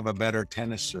to have a better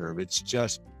tennis serve. It's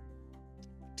just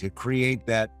to create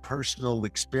that personal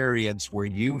experience where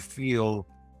you feel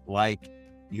like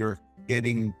you're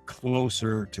getting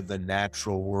closer to the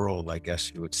natural world, I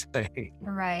guess you would say.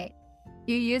 Right.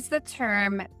 You use the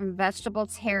term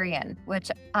vegetable-tarian, which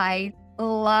I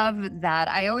love that.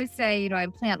 I always say,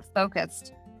 I'm plant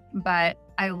focused, but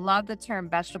I love the term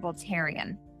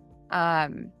vegetable-tarian. How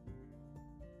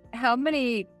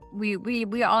many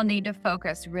we all need to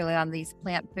focus really on these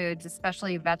plant foods,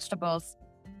 especially vegetables.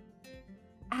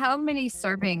 How many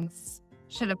servings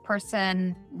should a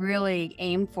person really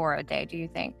aim for a day, do you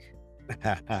think?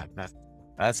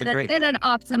 That's a great. In an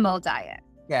optimal diet.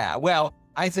 Yeah, well,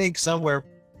 I think somewhere,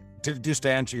 just to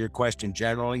answer your question,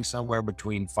 generally somewhere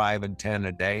between 5 and 10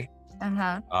 a day.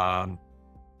 Uh-huh.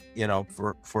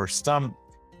 For some.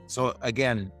 So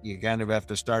again, you kind of have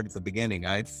to start at the beginning.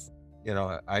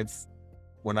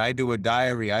 When I do a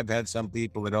diary, I've had some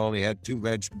people that only had 2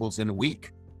 vegetables in a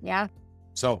week. Yeah.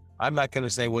 So I'm not going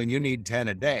to say, well, you need 10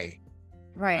 a day.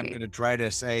 I'm Right. going to try to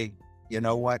say, you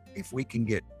know what, if we can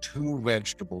get 2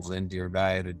 vegetables into your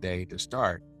diet a day to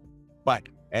start, but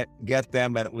get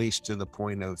them at least to the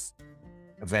point of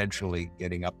eventually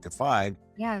getting up to 5,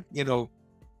 Yeah.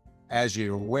 as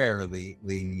you're aware,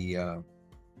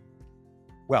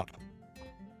 well,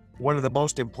 one of the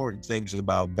most important things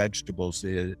about vegetables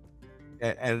is,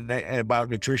 and about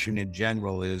nutrition in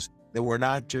general, is that we're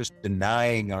not just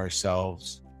denying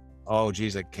ourselves, oh,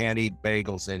 geez, I can't eat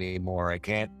bagels anymore. I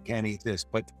can't eat this.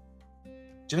 But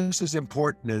just as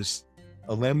important as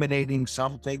eliminating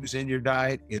some things in your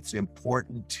diet, it's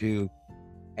important to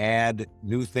add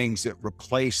new things that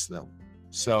replace them.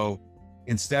 So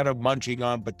instead of munching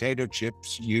on potato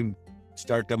chips, you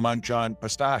start to munch on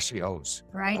pistachios,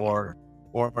 Right. or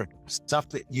stuff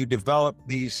that you develop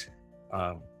these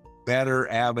better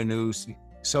avenues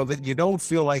so that you don't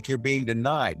feel like you're being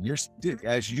denied.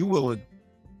 As you will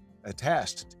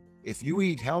attest, if you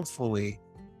eat healthfully,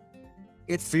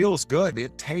 it feels good.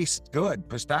 It tastes good.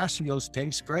 Pistachios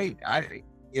taste great.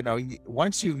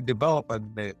 Once you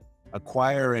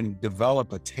acquire and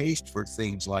develop a taste for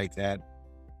things like that,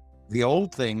 the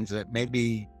old things that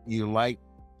maybe you like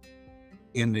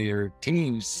in your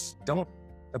teens don't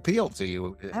appeal to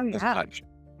you Oh, as yeah. much.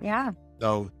 Yeah.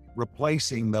 So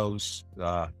replacing those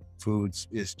foods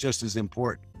is just as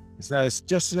important. It's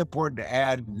just as important to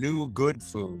add new good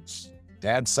foods, to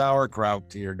add sauerkraut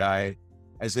to your diet,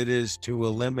 as it is to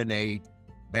eliminate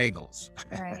bagels.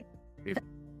 Right. If-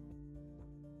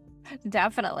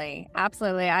 Definitely.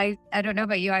 Absolutely. I don't know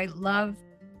about you. I love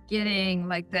getting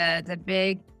like the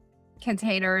big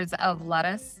containers of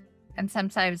lettuce. And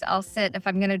sometimes I'll sit, if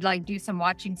I'm going to like do some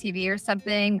watching TV or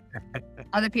something,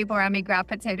 other people around me grab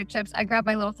potato chips. I grab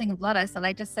my little thing of lettuce and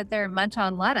I just sit there and munch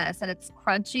on lettuce, and it's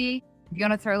crunchy. If you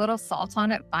want to throw a little salt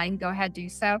on it, fine, go ahead, do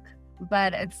so.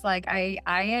 But it's like, I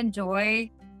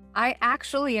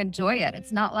actually enjoy it.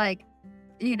 It's not like,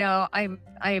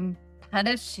 I'm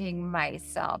punishing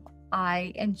myself.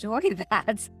 I enjoy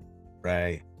that.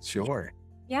 Right. Sure.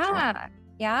 Yeah.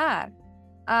 Yeah.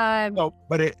 No,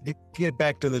 but to get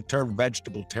back to the term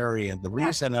vegetable-tarian, the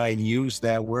reason I use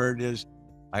that word is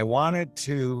I wanted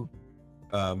to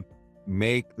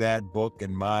make that book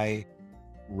and my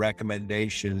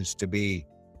recommendations to be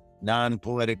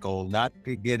non-political, not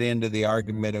to get into the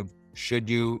argument of should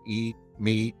you eat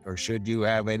meat or should you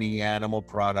have any animal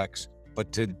products,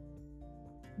 but to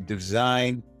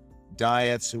design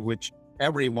diets in which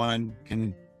everyone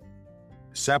can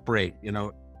separate.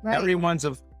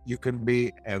 Right. You can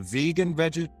be a vegan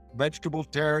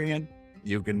vegetable-tarian,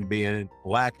 you can be a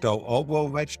lacto-ovo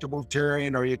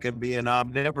vegetable-tarian, or you can be an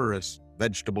omnivorous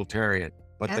vegetable-tarian.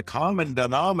 But the common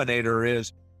denominator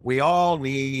is we all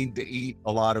need to eat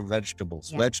a lot of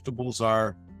vegetables. Yeah. Vegetables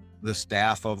are the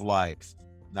staff of life,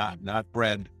 not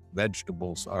bread.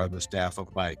 Vegetables are the staff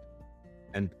of life.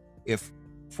 And if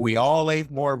we all ate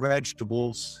more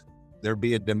vegetables, there'd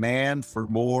be a demand for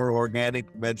more organic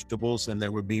vegetables, and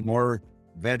there would be more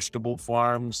vegetable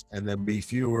farms and there'll be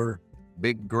fewer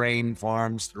big grain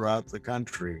farms throughout the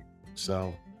country.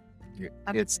 So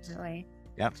it's, Absolutely.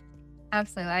 yep.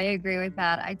 Absolutely. I agree with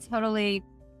that. I totally,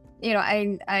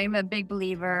 I'm a big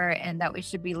believer in that we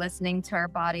should be listening to our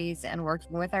bodies and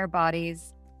working with our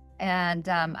bodies. And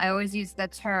I always use the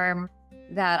term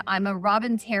that I'm a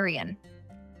Robintarian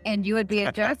and you would be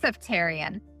a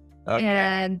Josephitarian. Okay.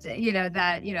 And,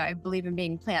 I believe in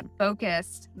being plant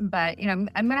focused, but, I'm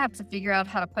going to have to figure out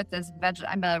how to put this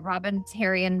I'm a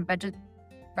Robintarian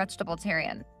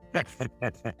vegetabletarian.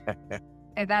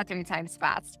 And that 3 times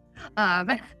fast.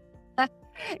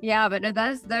 Yeah, but no,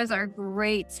 those are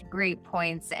great, great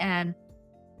points. And,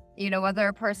 whether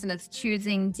a person is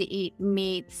choosing to eat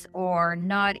meat or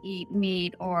not eat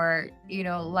meat, or,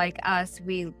 like us,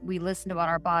 we listen to what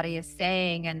our body is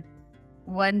saying. And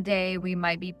one day we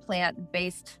might be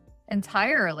plant-based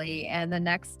entirely, and the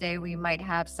next day we might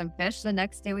have some fish. The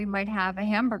next day we might have a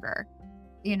hamburger.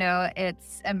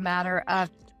 It's a matter of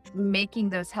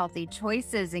making those healthy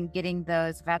choices and getting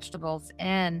those vegetables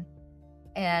in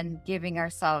and giving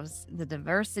ourselves the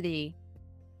diversity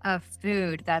of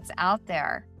food that's out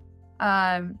there.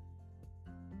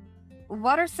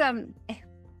 What are some,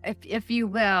 if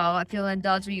you'll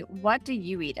indulge me, what do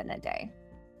you eat in a day?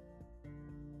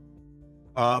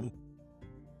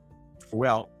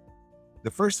 Well, the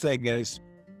first thing is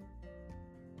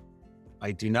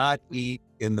I do not eat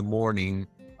in the morning.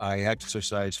 I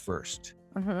exercise first.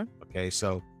 Mm-hmm. Okay.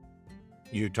 So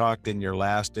you talked in your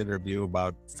last interview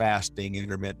about fasting,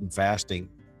 intermittent fasting.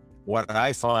 What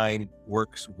I find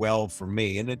works well for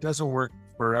me, and it doesn't work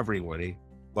for everybody,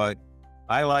 but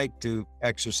I like to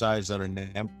exercise on an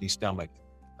empty stomach.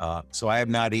 So I have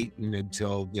not eaten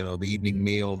until, the evening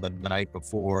meal the night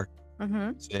before,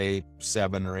 Mm-hmm. say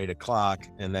 7 or 8 o'clock.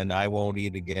 And then I won't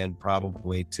eat again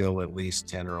probably till at least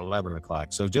 10 or 11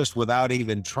 o'clock. So just without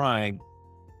even trying,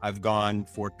 I've gone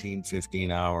 14,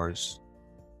 15 hours.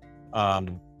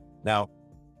 Now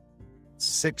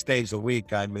 6 days a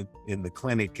week, I'm in the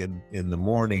clinic in the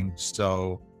morning.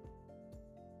 So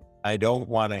I don't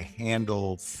want to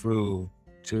handle food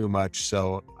too much.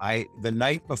 So the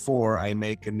night before I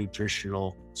make a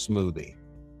nutritional smoothie,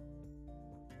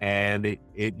 and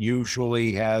it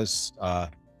usually has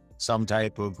some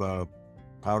type of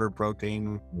powder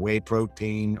protein, whey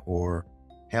protein, or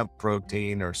hemp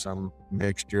protein, or some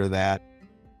mixture of that.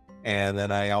 And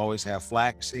then I always have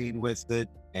flaxseed with it.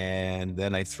 And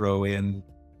then I throw in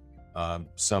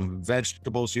some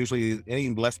vegetables, usually any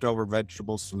leftover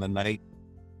vegetables from the night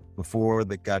before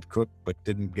that got cooked but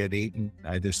didn't get eaten.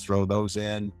 I just throw those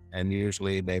in, and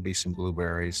usually maybe some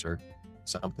blueberries or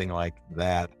something like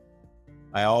that.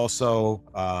 I also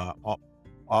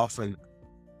often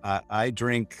I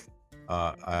drink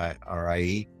or I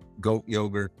eat goat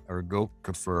yogurt or goat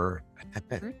kefir.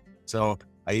 So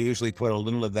I usually put a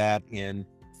little of that in,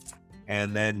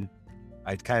 and then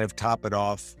I kind of top it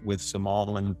off with some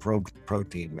almond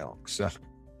protein milk. So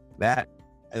that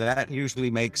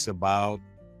usually makes about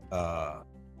a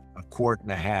quart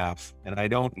and a half, and I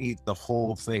don't eat the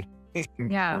whole thing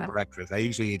Yeah. for breakfast. I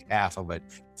usually eat half of it.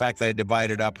 In fact, I divide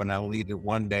it up and I'll eat it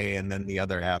one day and then the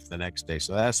other half the next day.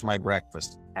 So that's my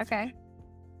breakfast. Okay.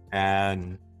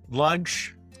 And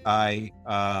lunch,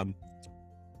 the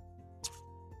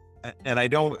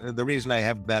reason I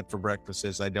have that for breakfast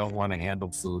is I don't want to handle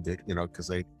food,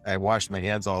 because I wash my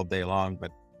hands all day long,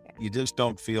 but you just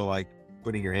don't feel like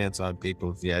putting your hands on people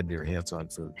if you had your hands on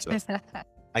food. So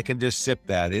I can just sip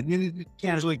that. It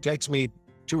usually takes me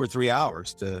 2 or 3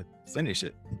 hours to finish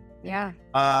it. Yeah.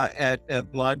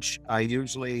 At lunch, I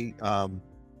usually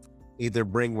either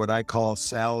bring what I call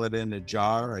salad in a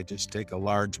jar. I just take a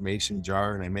large mason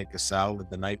jar and I make a salad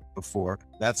the night before.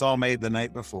 That's all made the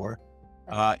night before.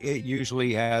 It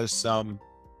usually has some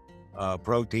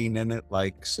protein in it,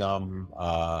 like some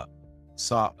hard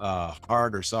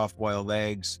or soft boiled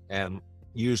eggs, and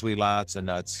usually lots of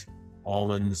nuts,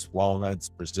 almonds, walnuts,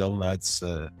 Brazil nuts.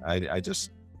 I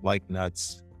just like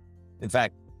nuts. In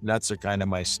fact, nuts are kind of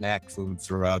my snack food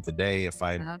throughout the day. If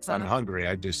I'm hungry,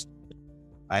 I just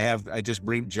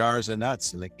bring jars of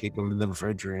nuts and I keep them in the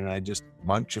refrigerator, and I just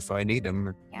munch if I need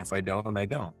them. Yeah. If I don't, I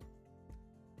don't.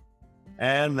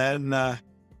 And then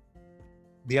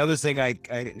the other thing,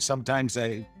 I sometimes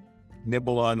I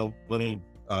nibble on a little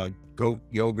goat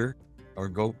yogurt or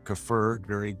goat kefir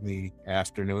during the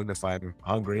afternoon if I'm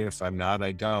hungry. If I'm not,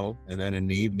 I don't. And then in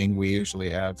the evening, we usually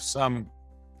have some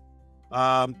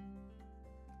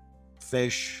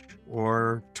fish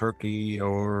or turkey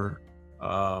or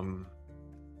and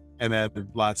then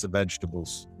lots of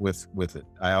vegetables with it.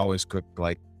 I always cook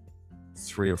like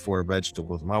 3 or 4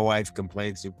 vegetables. My wife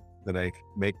complains that I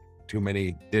make too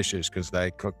many dishes because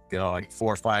I cook, like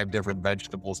 4 or 5 different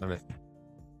vegetables in it.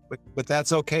 But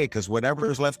that's okay because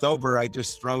whatever is left over, I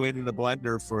just throw it in the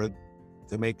blender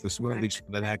to make the smoothies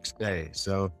for the next day.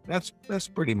 So that's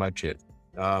pretty much it.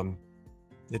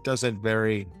 It doesn't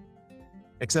vary,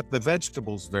 except the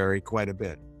vegetables vary quite a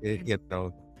bit.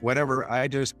 Whatever I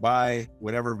just buy,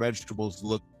 whatever vegetables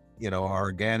look, are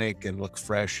organic and look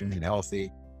fresh and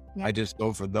healthy. Yeah. I just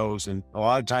go for those. And a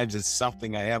lot of times it's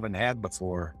something I haven't had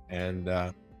before. And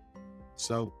but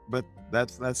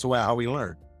that's the way how we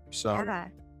learn. So Yeah.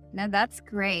 No, that's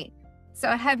great.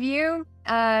 So have you,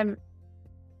 I'm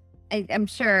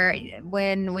sure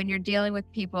when you're dealing with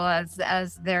people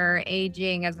as they're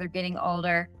aging, as they're getting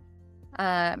older,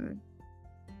 there's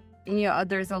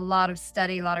a lot of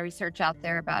study, a lot of research out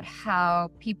there about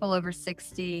how people over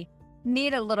 60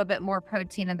 need a little bit more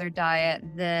protein in their diet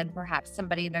than perhaps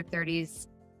somebody in their 30s,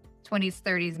 20s,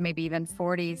 30s, maybe even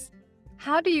 40s.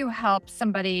 How do you help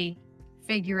somebody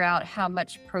figure out how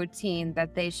much protein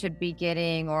that they should be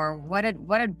getting, or what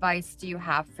advice do you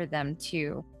have for them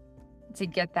to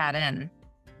get that in?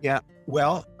 Yeah,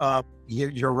 well,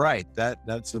 you're right.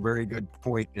 That's a very good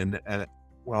point. And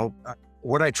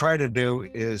what I try to do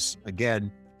is,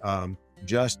 again,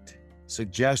 just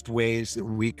suggest ways that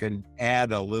we can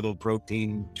add a little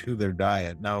protein to their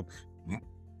diet. Now,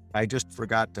 I just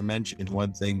forgot to mention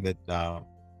one thing that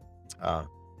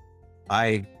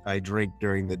I drink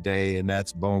during the day, and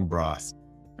that's bone broth.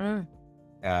 Mm,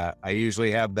 I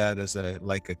usually have that as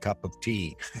like a cup of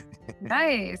tea.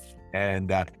 nice.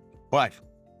 And but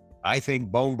I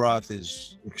think bone broth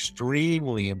is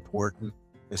extremely important,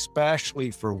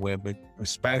 especially for women,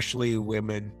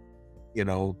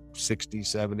 60,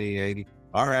 70, 80.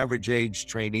 Our average age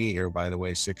trainee here, by the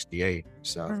way, 68.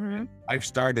 So Mhm. I've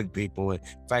started people. In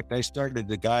fact, I started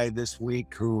the guy this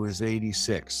week who is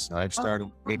 86. I've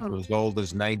started people as old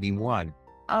as 91.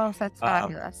 Oh, that's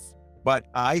fabulous. But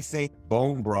I think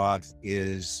bone broth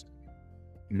is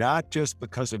not just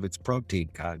because of its protein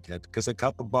content, because a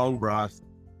cup of bone broth,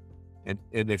 and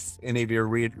if any of your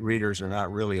readers are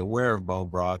not really aware of bone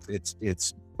broth,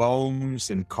 it's bones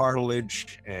and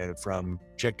cartilage from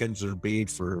chickens or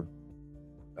beef or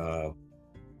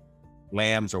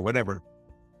lambs or whatever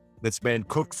that's been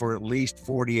cooked for at least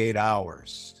 48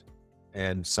 hours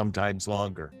and sometimes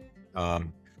longer.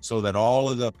 So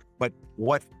that but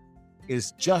what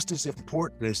is just as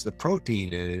important as the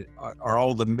protein in it are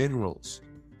all the minerals,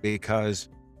 because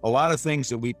a lot of things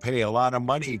that we pay a lot of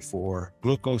money for,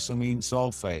 glucosamine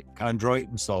sulfate,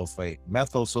 chondroitin sulfate,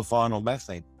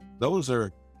 methylsulfonylmethane, those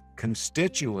are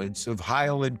constituents of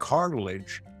hyaline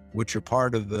cartilage, which are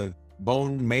part of the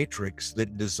bone matrix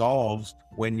that dissolves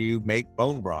when you make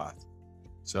bone broth.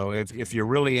 So if you're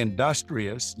really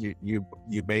industrious, you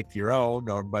make your own,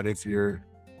 but if you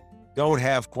don't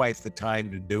have quite the time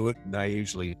to do it, and I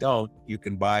usually don't, you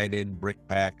can buy it in brick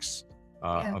packs,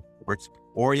 of course,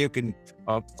 or you can,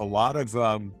 a lot of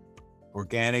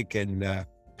organic and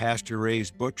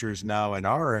pasture-raised butchers now in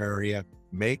our area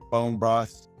make bone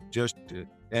broth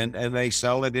and they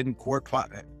sell it in quart pot.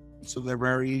 So they're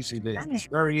very easy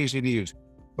to use.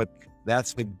 But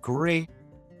that's a great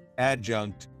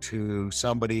adjunct to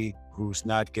somebody who's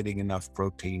not getting enough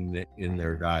protein in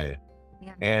their diet.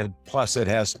 Yeah. And plus it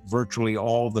has virtually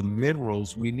all the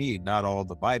minerals we need, not all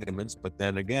the vitamins, but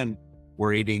then again,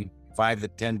 we're eating 5 to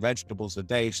 10 vegetables a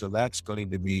day. So that's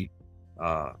going to be,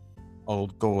 go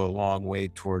a long way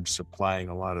towards supplying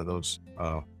a lot of those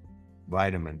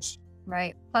vitamins.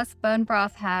 Right. Plus, bone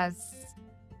broth has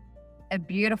a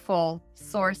beautiful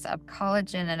source of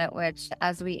collagen in it, which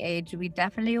as we age, we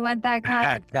definitely want that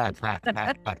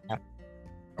collagen.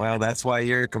 Well, that's why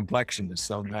your complexion is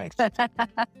so nice.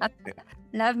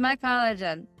 Love my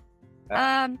collagen.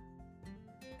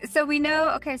 So we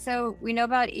know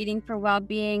about eating for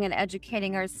well-being and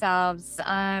educating ourselves.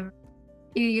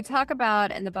 You talk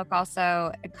about in the book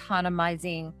also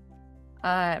economizing.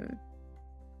 How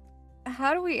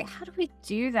do we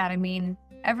do that? I mean,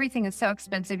 everything is so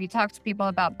expensive. You talk to people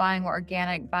about buying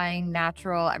organic, buying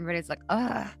natural. Everybody's like,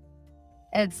 ugh,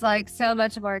 it's like so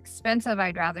much more expensive.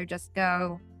 I'd rather just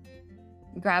go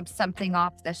grab something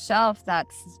off the shelf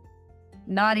that's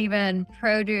not even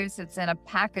produce. It's in a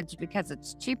package because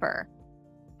it's cheaper.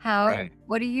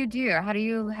 What do you do? How do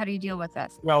you deal with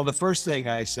this? Well, the first thing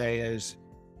I say is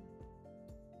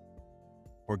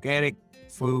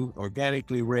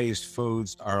organically raised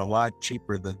foods are a lot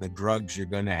cheaper than the drugs you're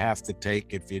going to have to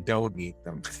take if you don't eat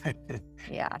them.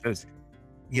 Yeah. Because,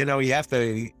 you have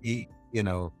to eat,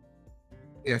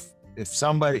 if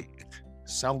somebody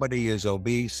is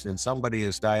obese and somebody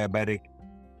is diabetic,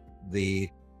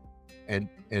 and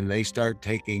they start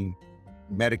taking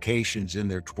medications in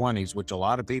their 20s, which a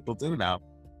lot of people do now,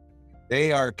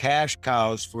 they are cash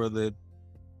cows for the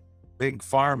big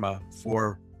pharma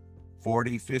for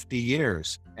 40, 50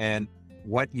 years. And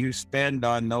what you spend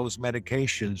on those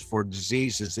medications for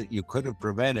diseases that you could have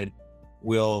prevented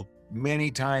will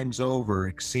many times over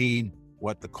exceed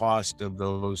what the cost of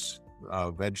those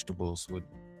vegetables would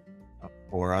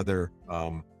or other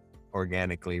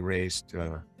organically raised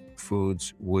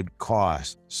foods would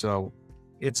cost. So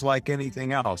it's like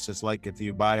anything else. It's like if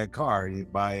you buy a car, you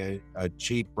buy a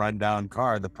cheap rundown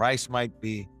car, the price might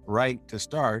be right to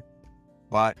start,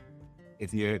 but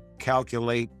if you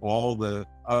calculate all the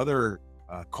other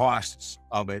costs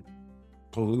of it,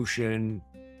 pollution,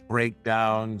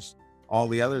 breakdowns, all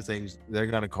the other things, they're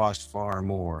going to cost far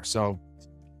more. So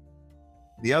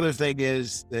the other thing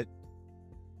is that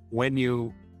when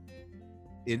you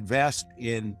invest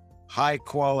in high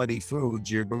quality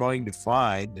foods, you're going to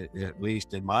find, at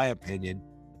least in my opinion,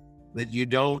 that you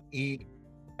don't eat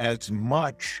as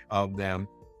much of them.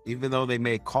 Even though they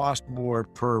may cost more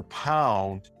per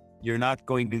pound, you're not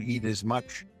going to eat as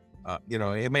much.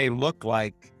 It may look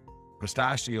like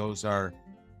pistachios are,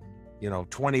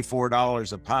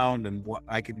 $24 a pound, and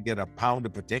I could get a pound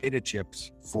of potato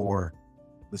chips for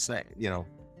the same, $3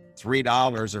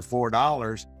 or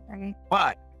 $4. Right.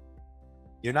 But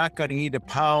you're not going to eat a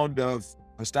pound of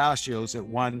pistachios at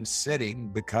one sitting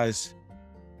because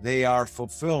they are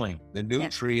fulfilling the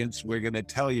nutrients. We're going to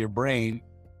tell your brain,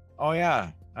 oh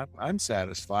yeah, I'm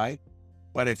satisfied.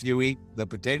 But if you eat the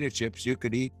potato chips, you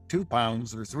could eat 2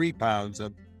 pounds or 3 pounds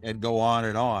and go on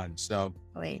and on. So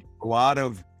a lot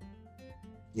of,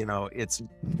 it's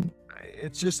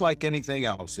just like anything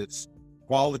else. It's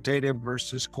qualitative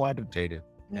versus quantitative.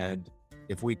 And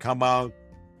if we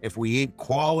eat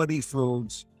quality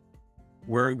foods,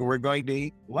 we're going to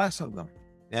eat less of them.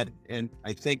 And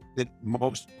I think that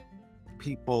most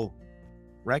people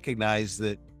recognize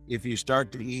that if you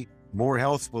start to eat more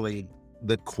healthfully,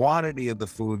 the quantity of the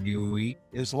food you eat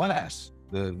is less.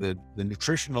 The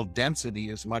nutritional density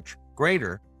is much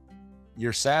greater.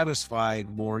 You're satisfied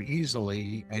more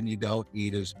easily, and you don't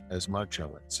eat as much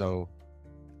of it. So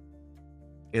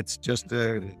it's just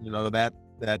that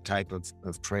type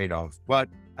of trade-off. But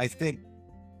I think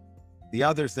the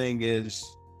other thing is,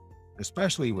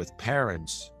 especially with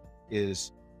parents,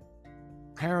 is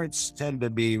parents tend to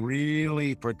be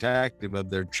really protective of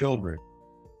their children.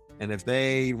 And if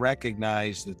they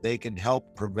recognize that they can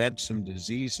help prevent some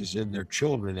diseases in their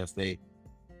children, if they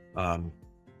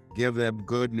give them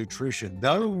good nutrition,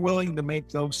 they're willing to make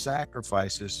those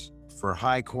sacrifices for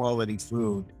high quality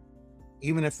food,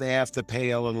 even if they have to pay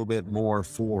a little bit more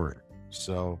for it.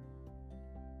 So,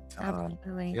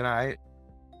 Absolutely.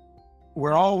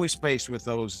 We're always faced with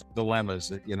those dilemmas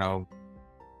that,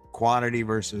 quantity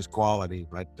versus quality.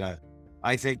 But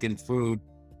I think in food,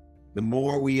 the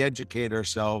more we educate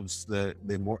ourselves, the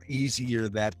more easier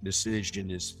that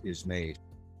decision is made.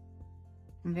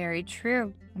 Very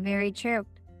true. Very true.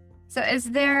 So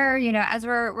is there, as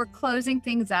we're closing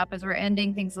things up, as we're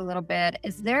ending things a little bit,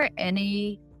 is there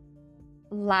any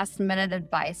last minute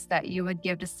advice that you would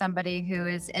give to somebody who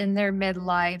is in their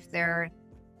midlife, they're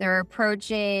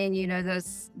approaching,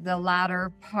 the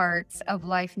latter parts of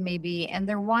life maybe, and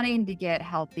they're wanting to get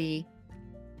healthy?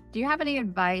 Do you have any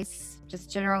advice,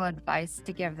 just general advice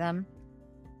to give them?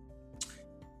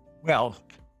 Well,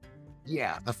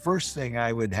 yeah, the first thing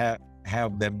I would have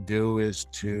them do is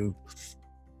to,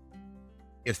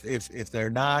 if they're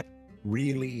not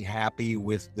really happy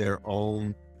with their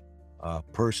own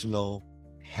personal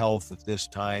health at this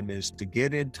time, is to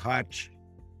get in touch,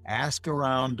 ask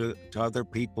around to other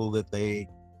people that they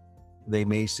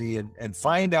may see, and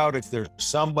find out if there's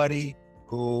somebody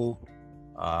who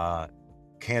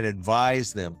can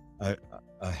advise them,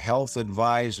 a health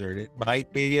advisor. It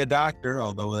might be a doctor,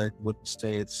 although I wouldn't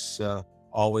say it's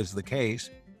always the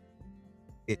case.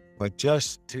 But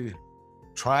just to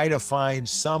try to find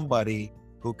somebody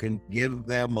who can give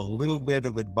them a little bit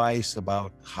of advice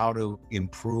about how to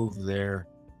improve their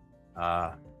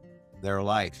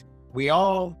life. We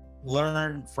all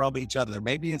learn from each other.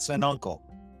 Maybe it's an uncle.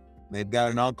 They've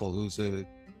got an uncle who's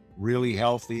really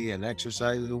healthy and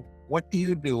exercises. What do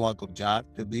you do, Uncle John,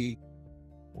 to be,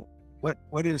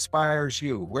 what inspires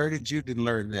you? Where did you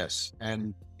learn this?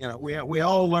 And, we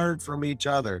all learn from each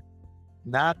other,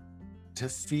 not to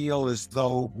feel as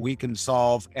though we can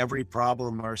solve every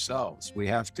problem ourselves. We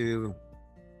have to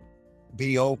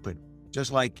be open.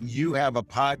 Just like you have a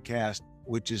podcast,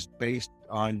 which is based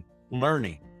on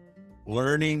learning.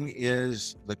 Learning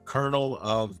is the kernel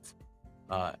of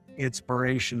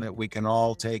inspiration that we can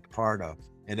all take part of.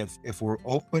 And if we're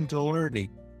open to learning,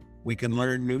 we can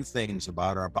learn new things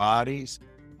about our bodies,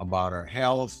 about our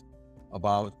health,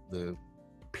 about the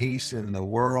peace in the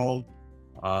world,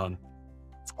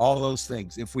 all those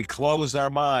things. If we close our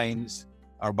minds,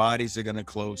 our bodies are going to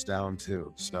close down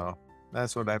too. So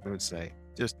that's what I would say.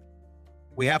 Just,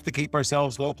 we have to keep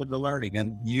ourselves open to learning.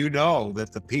 And you know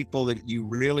that the people that you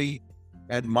really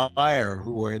admire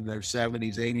who are in their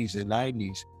 70s, 80s, and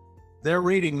 90s, they're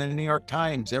reading the New York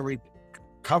Times every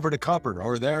cover to cover,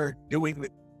 or they're doing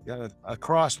a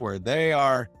crossword. They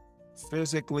are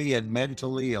physically and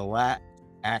mentally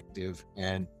active,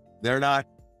 and they're not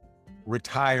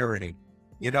retiring.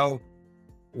 You know,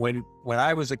 when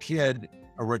I was a kid,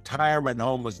 a retirement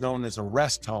home was known as a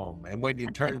rest home. And when you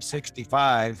turned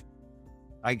 65,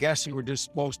 I guess you were just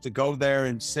supposed to go there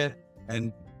and sit.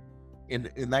 And in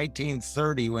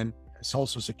 1930, when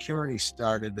Social Security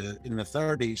started in the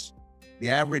 30s, the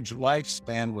average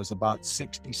lifespan was about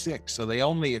 66. So they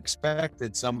only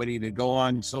expected somebody to go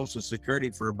on Social Security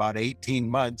for about 18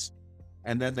 months,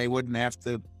 and then they wouldn't have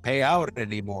to pay out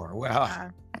anymore.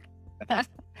 Well,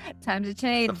 time to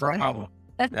change. That's the problem.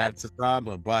 That's a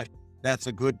problem, but that's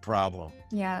a good problem.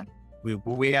 Yeah.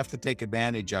 We have to take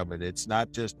advantage of it. It's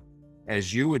not just,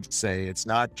 as you would say, it's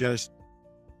not just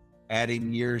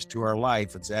adding years to our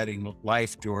life, it's adding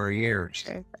life to our years.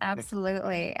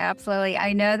 Absolutely. Absolutely.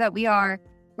 I know that we're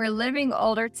living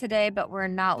older today, but we're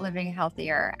not living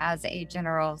healthier as a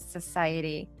general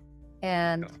society.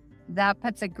 And that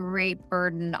puts a great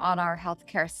burden on our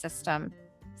healthcare system.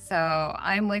 So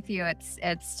I'm with you.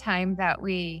 It's time that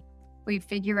we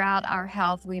figure out our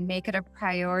health, we make it a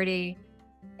priority,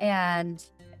 and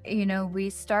we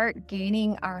start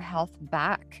gaining our health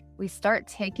back. We start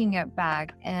taking it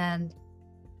back, and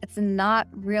it's not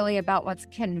really about what's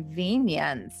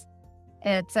convenience.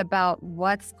 It's about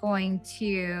what's going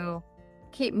to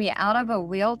keep me out of a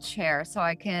wheelchair so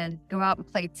I can go out and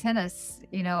play tennis,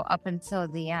 up until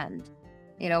the end.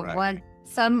 Right.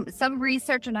 Some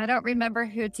research, and I don't remember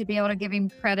who to be able to give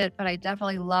him credit, but I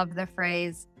definitely love the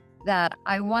phrase that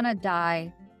I want to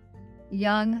die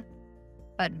young,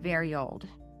 but very old.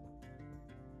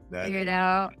 I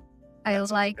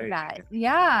like that.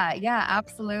 Yeah,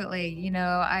 absolutely.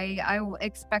 I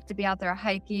expect to be out there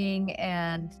hiking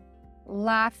and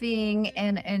laughing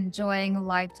and enjoying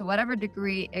life to whatever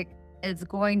degree it is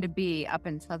going to be up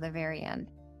until the very end.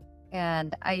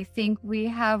 And I think we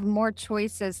have more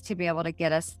choices to be able to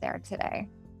get us there today.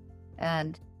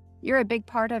 And you're a big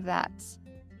part of that.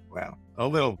 Well, a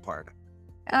little part.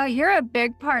 Oh, you're a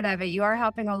big part of it. You are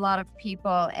helping a lot of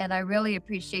people, and I really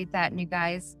appreciate that. And you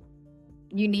guys,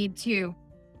 you need to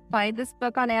buy this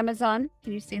book on Amazon.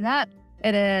 Can you see that?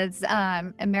 It is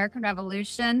American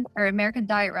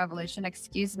Diet Revolution,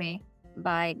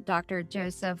 by Dr.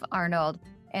 Joseph Arnold.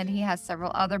 And he has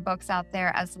several other books out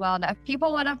there as well. Now, if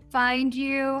people want to find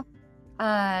you,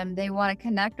 they want to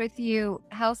connect with you,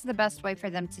 how's the best way for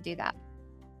them to do that?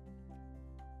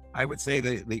 I would say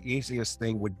the easiest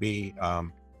thing would be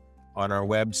on our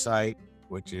website,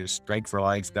 which is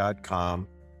strengthforlife.com.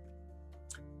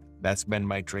 That's been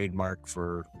my trademark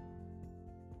for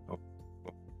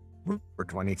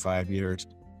 25 years.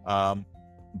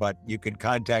 But you can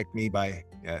contact me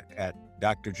at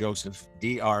Dr. Joseph,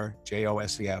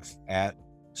 DrJoseph at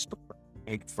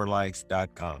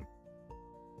strengthforlife.com.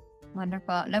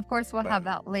 Wonderful. And of course, we'll have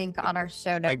that link on our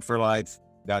show notes.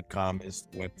 Strengthforlife.com is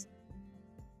what.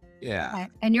 Yeah. Okay.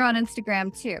 And you're on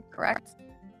Instagram too, correct?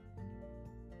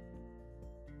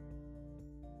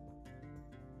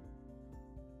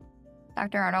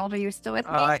 Dr. Arnold, are you still with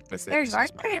me? There you are.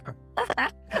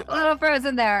 A little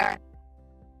frozen there.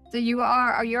 So you're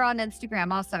on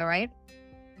Instagram also, right?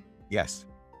 Yes.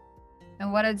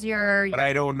 And what is your? But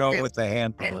I don't know what the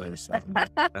handle is.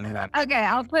 Okay,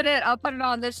 I'll put it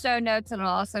on the show notes, and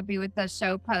it'll also be with the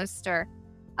show poster.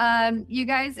 You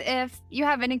guys, if you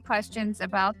have any questions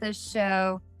about this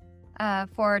show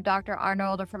for Dr.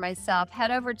 Arnold or for myself,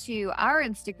 head over to our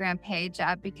Instagram page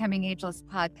at Becoming Ageless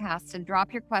Podcast and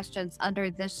drop your questions under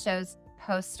this show's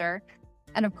poster.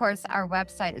 And of course, our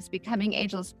website is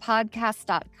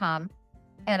becomingagelesspodcast.com.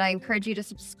 And I encourage you to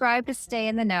subscribe to stay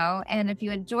in the know. And if you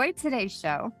enjoyed today's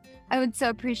show, I would so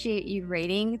appreciate you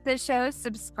rating the show,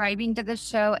 subscribing to the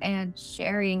show, and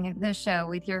sharing the show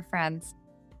with your friends.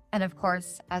 And of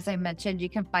course, as I mentioned, you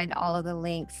can find all of the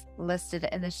links listed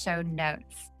in the show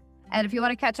notes. And if you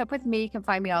want to catch up with me, you can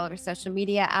find me all over social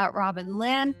media at Robyn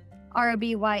Lynn,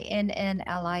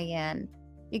 ROBYNNLIN.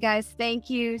 You guys, thank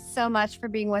you so much for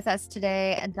being with us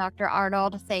today. And Dr.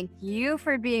 Arnold, thank you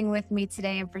for being with me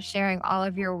today and for sharing all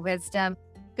of your wisdom.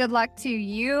 Good luck to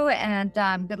you, and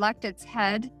good luck to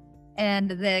Ted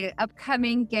and the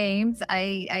upcoming games.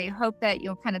 I hope that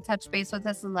you'll kind of touch base with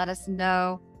us and let us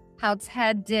know how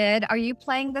Ted did. Are you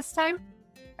playing this time?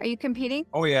 Are you competing?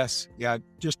 Oh, yes. Yeah.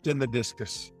 Just in the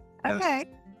discus. Yes.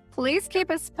 Okay. Please keep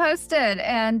us posted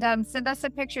and send us a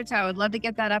picture too. I would love to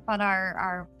get that up on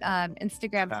our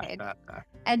Instagram page.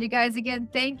 And you guys, again,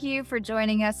 thank you for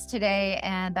joining us today.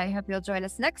 And I hope you'll join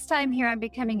us next time here on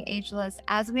Becoming Ageless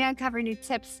as we uncover new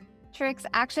tips, tricks,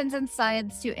 actions, and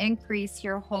science to increase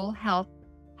your whole health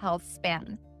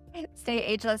span. Stay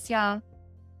ageless, y'all.